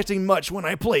wasn't expecting much when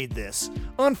I played this.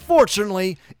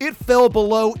 Unfortunately, it fell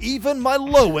below even my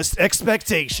lowest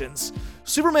expectations.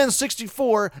 Superman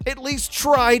 64 at least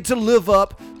tried to live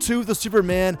up to the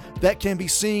Superman that can be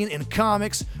seen in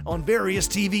comics, on various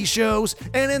TV shows,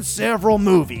 and in several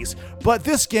movies, but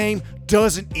this game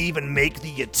doesn't even make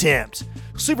the attempt.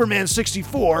 Superman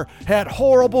 64 had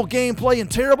horrible gameplay and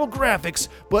terrible graphics,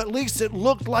 but at least it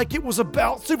looked like it was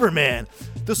about Superman.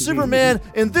 The Superman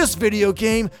in this video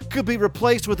game could be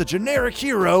replaced with a generic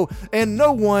hero, and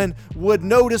no one would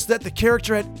notice that the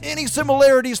character had any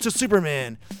similarities to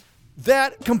Superman.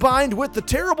 That, combined with the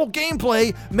terrible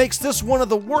gameplay, makes this one of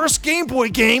the worst Game Boy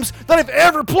games that I've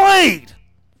ever played!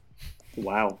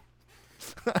 Wow.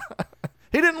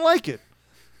 He didn't like it.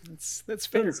 That's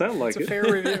fair. Doesn't sound like it's a it. fair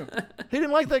review. He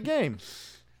didn't like that game.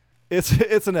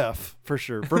 It's an F for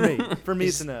sure. For me.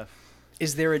 It's an F.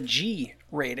 Is there a G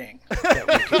rating that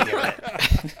we could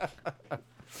give it?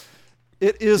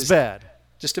 It is bad.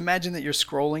 Just imagine that you're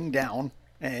scrolling down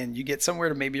and you get somewhere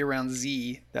to maybe around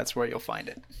Z. That's where you'll find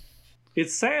it.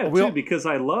 It's sad Well- too because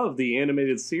I love the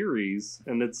animated series,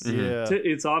 and Yeah.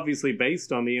 it's obviously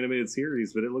based on the animated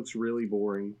series, but it looks really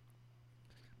boring.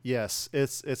 Yes,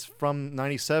 it's from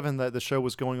 '97 that the show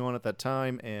was going on at that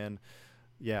time, and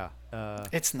yeah,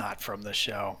 It's not from the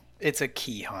show. It's a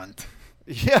key hunt.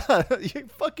 yeah, you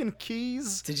fucking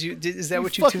keys. Is that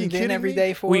what you fucking tuned in kidding every me?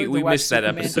 day for? We to watch missed that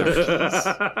Superman episode.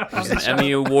 do It was an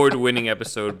Emmy Award-winning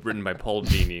episode written by Paul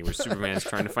Dini, where Superman's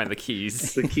trying to find the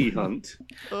keys. The key hunt.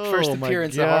 First Oh my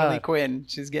appearance of Harley God. Quinn.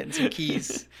 She's getting some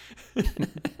keys.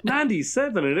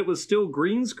 97, and it was still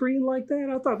green screen like that?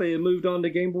 I thought they had moved on to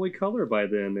Game Boy Color by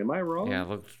then. Am I wrong? Yeah,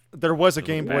 look. There was a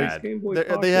Game Boy. bad. Game Boy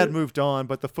They had Pocket? moved on,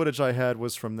 but the footage I had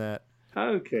was from that.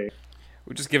 Okay.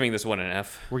 We're just giving this one an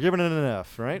F. We're giving it an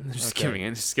F, right? Just Okay. giving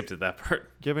it. Just skipped at that part.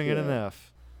 Giving it an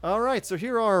F. All right, so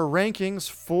here are our rankings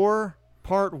for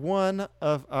part 1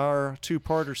 of our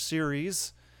two-parter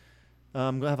series.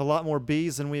 Going to have a lot more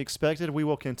B's than we expected. We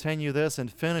will continue this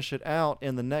and finish it out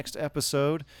in the next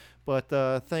episode. But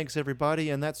thanks,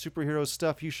 everybody, and that's superhero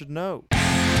stuff you should know.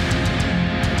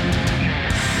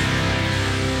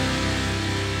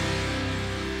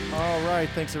 All right,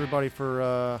 thanks, everybody,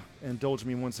 for indulging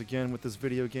me once again with this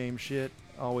video game shit.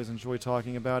 Always enjoy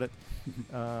talking about it.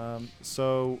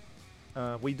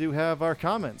 We do have our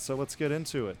comments, so let's get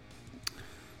into it.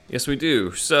 Yes, we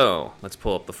do. So, let's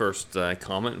pull up the first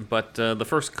comment. But the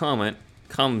first comment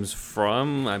comes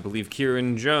from, I believe,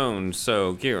 Kieran Jones.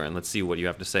 So, Kieran, let's see what you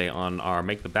have to say on our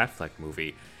Make the Batfleck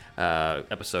movie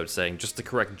episode, saying, just to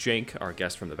correct Jake, our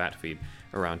guest from the Batfeed,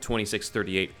 around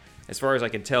 2638. As far as I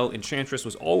can tell, Enchantress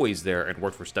was always there and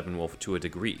worked for Steppenwolf to a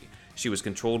degree. She was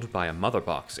controlled by a mother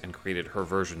box and created her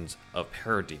versions of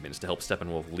parademons to help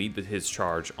Steppenwolf lead his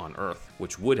charge on Earth,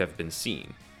 which would have been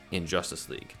seen in Justice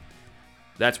League.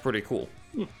 That's pretty cool.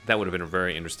 That would have been a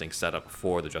very interesting setup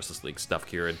for the Justice League stuff,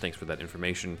 Kieran. Thanks for that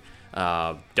information.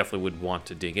 Definitely would want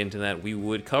to dig into that. We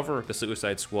would cover the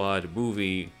Suicide Squad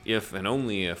movie if and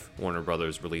only if Warner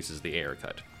Brothers releases the Ayer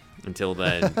cut. Until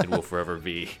then, it will forever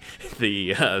be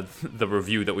the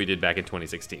review that we did back in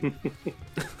 2016.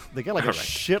 They got like a All right.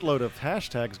 shitload of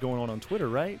hashtags going on Twitter,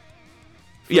 right?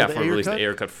 Yeah, the for Ayer released the cut?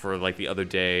 Ayer cut for like the other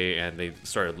day, and they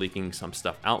started leaking some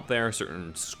stuff out there,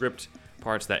 certain script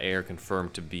parts that Ayer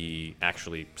confirmed to be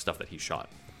actually stuff that he shot.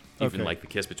 Even Okay. like the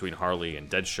kiss between Harley and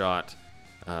Deadshot,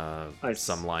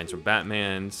 some lines from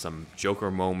Batman, some Joker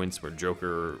moments where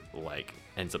Joker like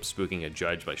ends up spooking a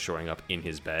judge by showing up in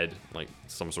his bed, like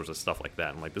some sorts of stuff like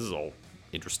that. I'm like, this is all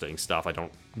interesting stuff. I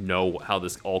don't know how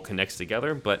this all connects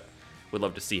together, but would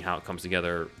love to see how it comes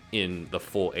together in the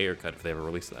full Ayer cut if they ever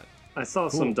release that. I saw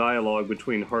some dialogue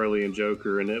between Harley and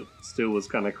Joker, and it still was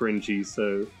kind of cringy,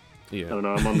 so Yeah. I don't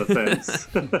know, I'm on the fence.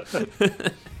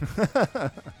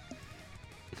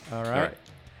 All right. All right.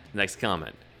 Next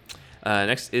comment.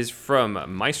 Next is from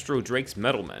Maestro Drake's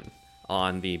Metalman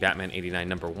on the Batman 89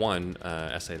 #1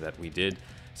 essay that we did,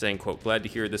 saying, quote, glad to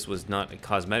hear this was not a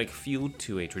cosmetic feud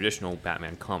to a traditional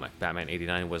Batman comic. Batman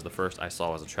 89 was the first I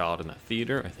saw as a child in the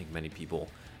theater. I think many people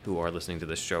who are listening to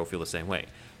this show feel the same way.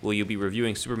 Will you be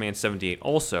reviewing Superman 78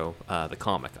 also, the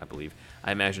comic, I believe?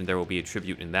 I imagine there will be a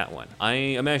tribute in that one. I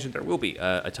imagine there will be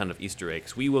a ton of Easter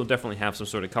eggs. We will definitely have some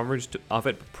sort of coverage of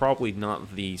it, but probably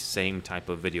not the same type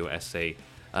of video essay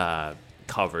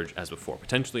coverage as before.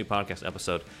 Potentially a podcast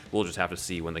episode. We'll just have to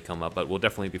see when they come up, but we'll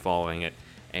definitely be following it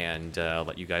and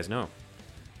let you guys know.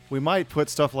 We might put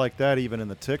stuff like that even in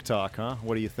the TikTok, huh?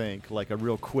 What do you think? Like a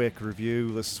real quick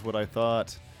review. This is what I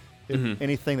thought.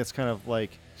 Anything that's kind of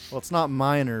like, well, it's not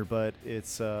minor, but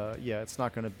it's it's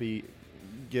not going to be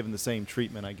given the same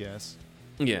treatment, I guess.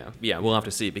 Yeah, we'll have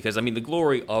to see, because, I mean, the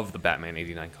glory of the Batman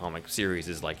 89 comic series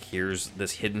is, like, here's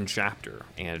this hidden chapter,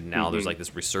 and now there's, like,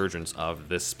 this resurgence of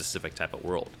this specific type of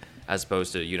world, as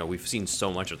opposed to, you know, we've seen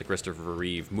so much of the Christopher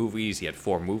Reeve movies. He had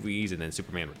 4 movies, and then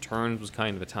Superman Returns was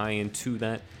kind of a tie-in to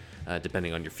that,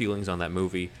 depending on your feelings on that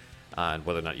movie, and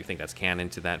whether or not you think that's canon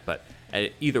to that, but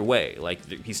either way, like,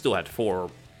 he still had 4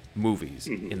 movies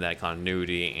in that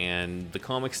continuity, and the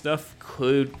comic stuff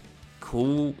could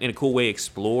in a cool way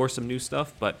explore some new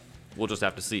stuff, but we'll just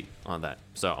have to see on that.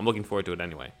 So I'm looking forward to it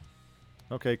anyway.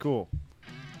 Okay, cool.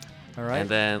 All right. And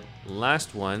then the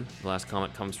last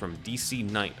comment comes from DC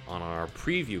Knight on our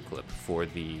preview clip for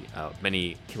the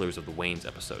many Killers of the Waynes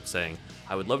episode, saying,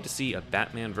 "I would love to see a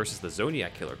Batman versus the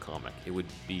Zodiac Killer comic. It would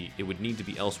need to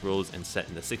be Elseworlds and set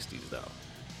in the 60s though."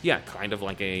 Yeah, kind of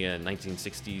like a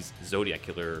 1960s Zodiac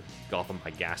Killer, Gotham by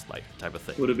Gaslight type of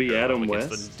thing. Would it be Adam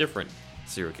West? A different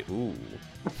serial killer. Ooh.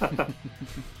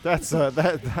 That's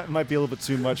that might be a little bit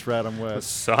too much for Adam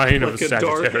West. Sign of Like a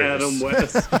dark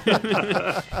Sagittarius. Adam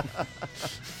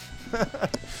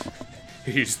West.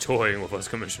 He's toying with us,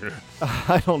 Commissioner.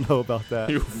 I don't know about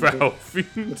that. You foul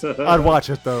fiend. I'd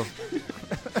watch it though.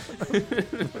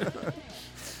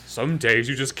 Some days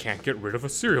you just can't get rid of a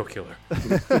serial killer.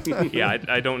 Yeah,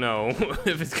 I don't know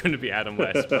if it's going to be Adam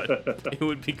West, but it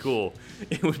would be cool.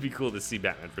 It would be cool to see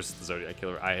Batman versus the Zodiac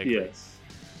Killer. I agree. Yes.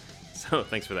 So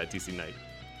thanks for that, DC Knight.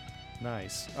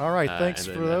 Nice. All right, thanks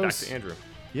and for then those. Back to Andrew.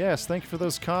 Yes, thank you for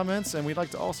those comments, and we'd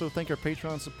like to also thank our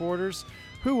Patreon supporters,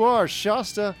 who are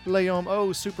Shasta, Leom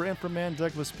O, Super Inframan,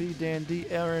 Douglas P, Dan D,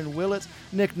 Aaron Willett,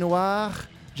 Nick Noir,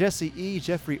 Jesse E,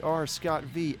 Jeffrey R, Scott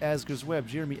V, Asgers Webb,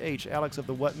 Jeremy H, Alex of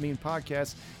the What Mean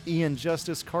Podcast, Ian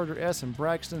Justice, Carter S, and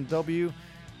Braxton W.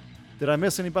 Did I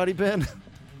miss anybody, Ben?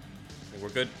 We're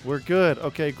good. We're good.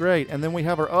 Okay, great. And then we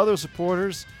have our other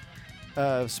supporters,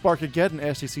 Sparkageddon,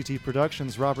 STCT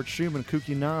Productions, Robert Schumann,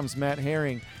 Kooky Noms, Matt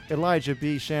Herring, Elijah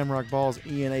B, Shamrock Balls,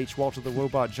 Ian H, Walter the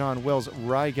Robot, John Wells,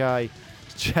 Rye Guy,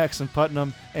 Jackson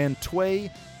Putnam, and Tway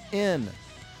N.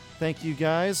 Thank you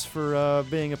guys for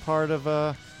being a part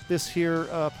of this here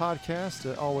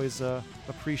podcast. Always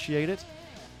appreciate it.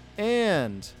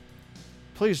 And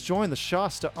please join the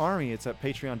Shasta Army. It's at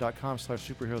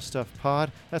patreon.com/superherostuffpod.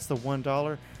 That's the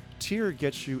 $1 tier,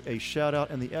 gets you a shout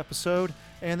out in the episode.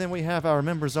 And then we have our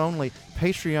members only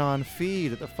Patreon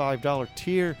feed at the $5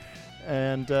 tier.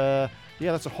 And yeah,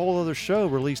 that's a whole other show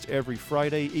released every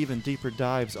Friday, even deeper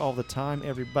dives all the time,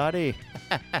 everybody.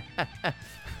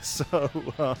 So,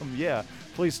 yeah,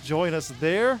 please join us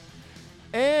there.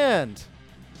 And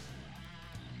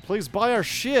please buy our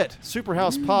shit.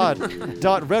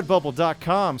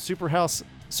 Superhousepod.redbubble.com.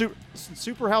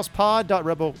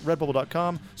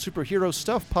 Superhousepod.redbubble.com.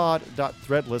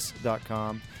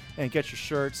 Superherostuffpod.threadless.com. And get your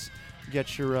shirts,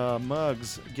 get your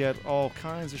mugs, get all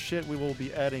kinds of shit. We will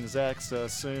be adding Zach's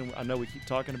soon. I know we keep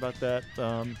talking about that,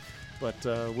 but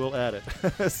we'll add it.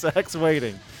 Zach's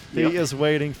waiting. He is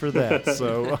waiting for that,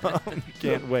 so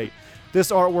can't wait.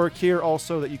 This artwork here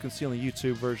also that you can see on the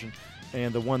YouTube version,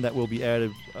 and the one that will be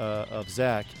added of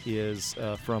Zach is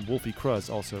from Wolfie Cruz.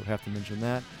 Also have to mention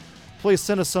that. Please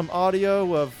send us some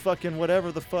audio of fucking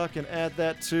whatever the fuck and add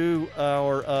that to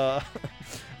our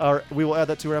we will add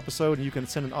that to our episode, and you can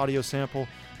send an audio sample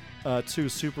to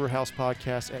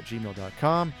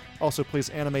superhousepodcast@gmail.com. Also, please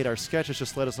animate our sketches.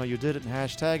 Just let us know you did it and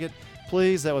hashtag it.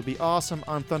 Please, that would be awesome.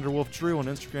 I'm Thunderwolf Drew on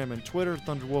Instagram and Twitter.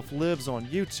 Thunderwolf Lives on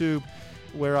YouTube,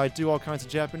 where I do all kinds of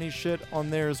Japanese shit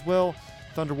on there as well.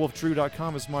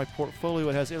 ThunderwolfDrew.com is my portfolio.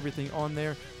 It has everything on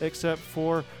there except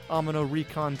for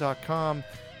AminoRecon.com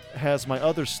has my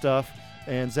other stuff.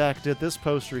 And Zach did this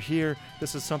poster here.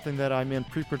 This is something that I'm in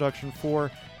pre-production for.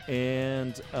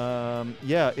 And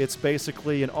yeah, it's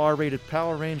basically an R-rated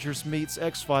Power Rangers meets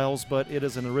X-Files, but it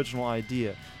is an original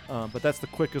idea. But that's the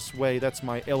quickest way. That's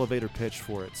my elevator pitch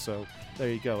for it. So there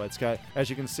you go. It's got, as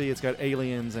you can see, it's got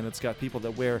aliens and it's got people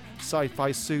that wear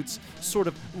sci-fi suits, sort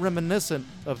of reminiscent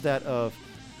of that of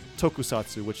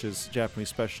Tokusatsu, which is Japanese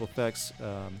special effects,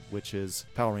 which is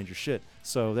Power Ranger shit.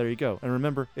 So there you go. And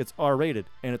remember, it's R-rated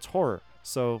and it's horror.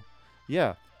 So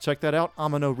yeah, check that out.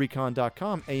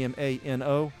 AminoRecon.com,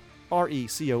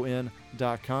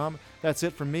 AmanoRecon.com. That's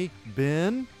it from me,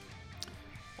 Ben.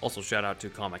 Also, shout out to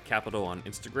Comic Capital on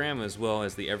Instagram, as well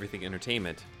as the Everything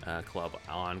Entertainment Club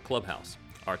on Clubhouse.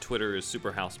 Our Twitter is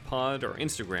SuperhousePod. Our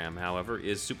Instagram, however,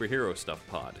 is Superhero Stuff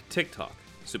Pod. TikTok,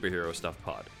 Superhero Stuff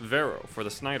Pod. Vero, for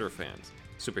the Snyder fans,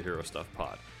 Superhero Stuff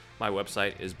Pod. My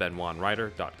website is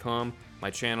benwanwriter.com. My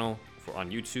channel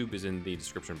on YouTube is in the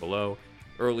description below.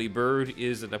 Early Bird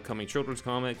is an upcoming children's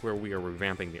comic where we are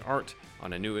revamping the art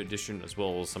on a new edition, as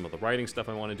well as some of the writing stuff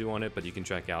I want to do on it, but you can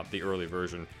check out the early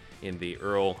version in the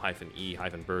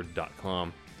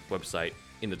earl-e-bird.com website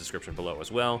in the description below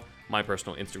as well. My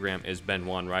personal Instagram is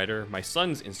benwanwriter. My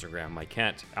son's Instagram, my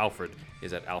cat, Alfred,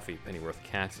 is at Alfie Pennyworth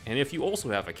Cat. And if you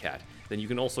also have a cat, then you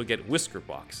can also get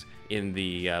Whiskerbox in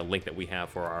the link that we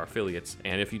have for our affiliates.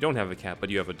 And if you don't have a cat,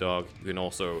 but you have a dog, you can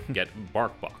also get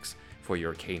Barkbox for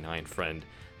your canine friend.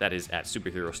 That is at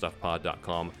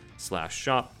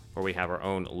superherostuffpod.com/shop, where we have our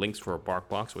own links for a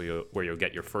Barkbox where you'll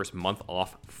get your first month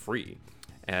off free.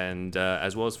 And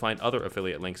as well as find other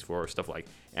affiliate links for stuff like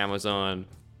Amazon,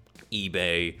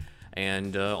 eBay,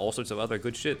 and all sorts of other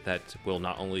good shit that will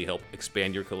not only help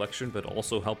expand your collection, but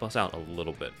also help us out a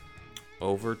little bit.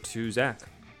 Over to Zach.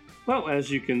 Well, as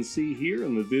you can see here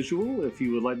in the visual, if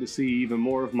you would like to see even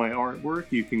more of my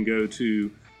artwork, you can go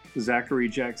to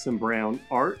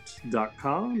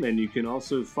ZacharyJacksonBrownArt.com, and you can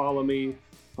also follow me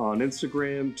on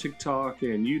Instagram, TikTok,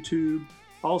 and YouTube.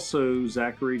 Also,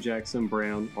 Zachary Jackson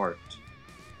Brown Art.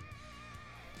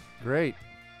 Great.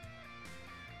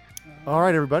 All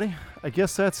right, everybody. I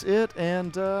guess that's it.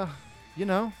 And, I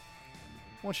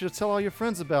want you to tell all your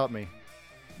friends about me.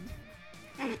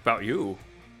 About you.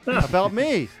 About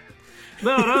me.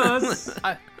 About us.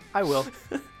 I will.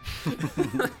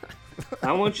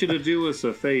 I want you to do us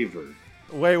a favor.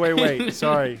 Wait.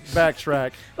 Sorry.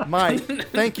 Backtrack. Mike,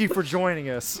 thank you for joining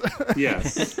us.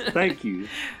 Yes. Thank you.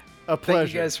 A pleasure.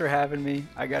 Thank you guys for having me.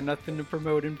 I got nothing to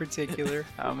promote in particular.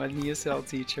 I'm an ESL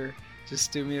teacher.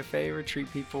 Just do me a favor,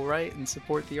 treat people right, and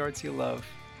support the arts you love.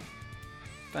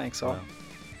 Thanks, all.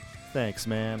 Thanks,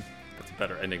 man. That's a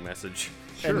better ending message.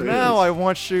 And now I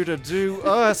want you to do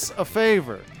us a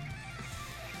favor.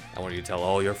 I want you to tell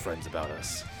all your friends about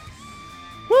us.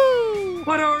 Woo!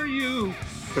 What are you?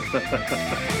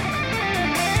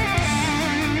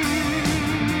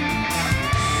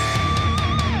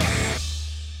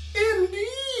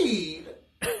 Indeed!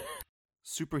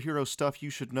 Superhero Stuff You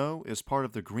Should Know is part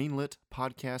of the Greenlit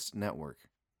Podcast Network.